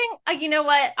guess something. You know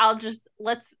what? I'll just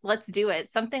let's do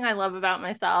it. Something I love about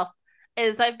myself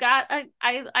is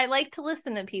I like to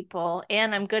listen to people,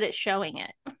 and I'm good at showing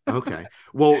it. Okay.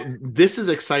 Well, this is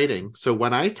exciting. So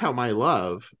when I tell my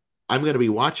love, I'm going to be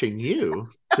watching you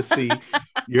to see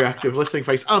your active listening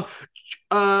face.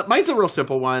 Mine's a real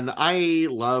simple one. I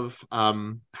love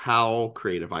how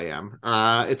creative I am.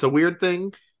 It's a weird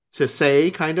thing to say,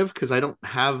 kind of, because I don't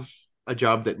have a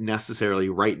job that necessarily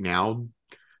right now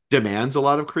demands a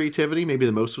lot of creativity. Maybe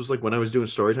the most was like when I was doing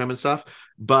story time and stuff.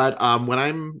 But when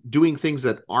I'm doing things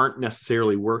that aren't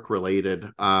necessarily work related,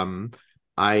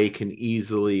 I can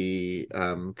easily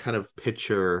kind of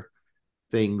picture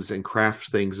things and craft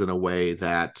things in a way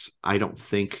that I don't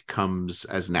think comes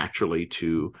as naturally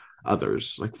to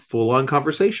others, like full-on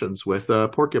conversations with a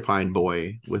porcupine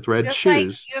boy with red Just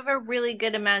shoes. like you have a really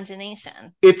good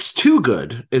imagination. It's too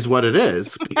good, is what it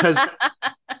is, because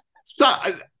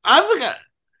I've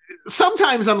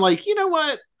sometimes I'm like, you know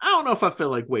what? I don't know if I feel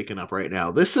like waking up right now.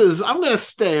 I'm gonna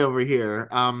stay over here.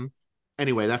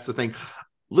 Anyway, that's the thing.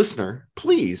 Listener,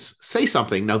 please say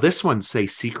something. Now, this one, say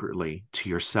secretly to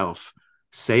yourself.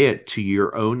 Say it to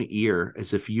your own ear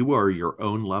as if you are your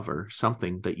own lover,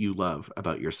 something that you love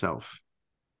about yourself.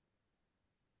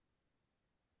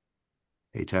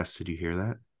 Hey, Tess, did you hear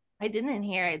that? I didn't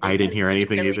hear it. I didn't hear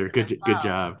anything either. Good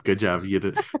job. Good job. I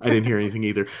didn't hear anything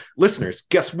either. Listeners,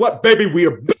 guess what, baby? We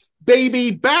are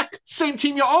back. Same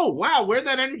team. Oh, wow. Where'd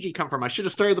that energy come from? I should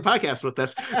have started the podcast with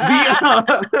this.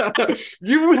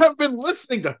 You have been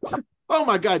listening to... Oh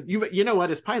my God! You know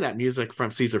what? It's probably that music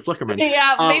from Caesar Flickerman.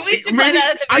 Yeah, maybe we should play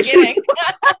that at the beginning.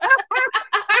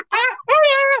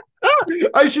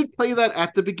 I should play that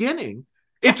at the beginning.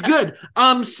 It's good.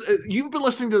 You've been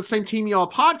listening to the Same Team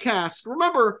Y'all podcast.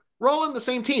 Remember, we're all in the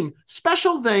same team.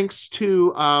 Special thanks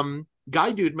to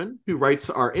Guy Dudeman, who writes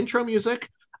our intro music.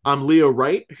 Leo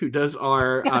Wright, who does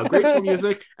our grateful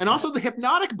music, and also the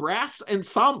Hypnotic Brass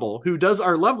Ensemble, who does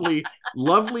our lovely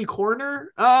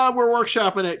corner. We're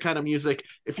workshopping it kind of music.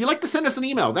 If you'd like to send us an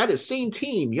email, that is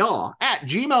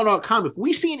sameteamyall@gmail.com. If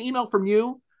we see an email from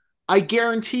you, I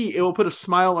guarantee it will put a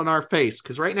smile on our face,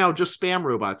 because right now just spam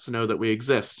robots know that we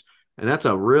exist, and that's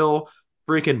a real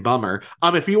freaking bummer.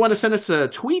 If you want to send us a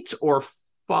tweet or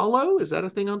follow, is that a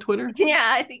thing on Twitter? Yeah,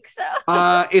 I think so.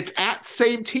 It's at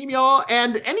Same Team Y'all,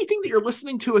 and anything that you're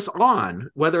listening to us on,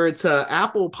 whether it's a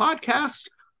Apple podcast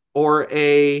or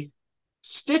a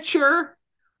Stitcher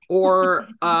or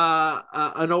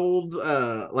an old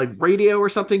like radio or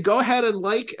something, go ahead and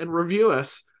like and review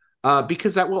us,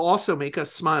 because that will also make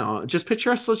us smile. Just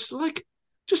picture us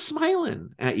just smiling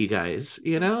at you guys.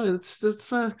 It's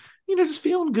just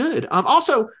feeling good.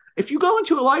 Also, if you go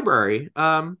into a library,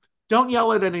 don't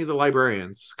yell at any of the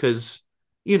librarians, because,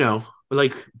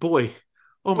 boy,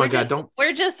 oh my God,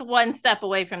 we're just one step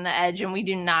away from the edge, and we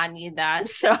do not need that.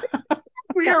 So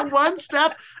we are one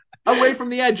step away from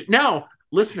the edge. Now,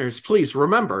 listeners, please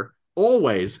remember,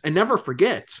 always and never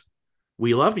forget,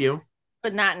 we love you.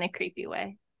 But not in a creepy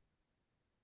way.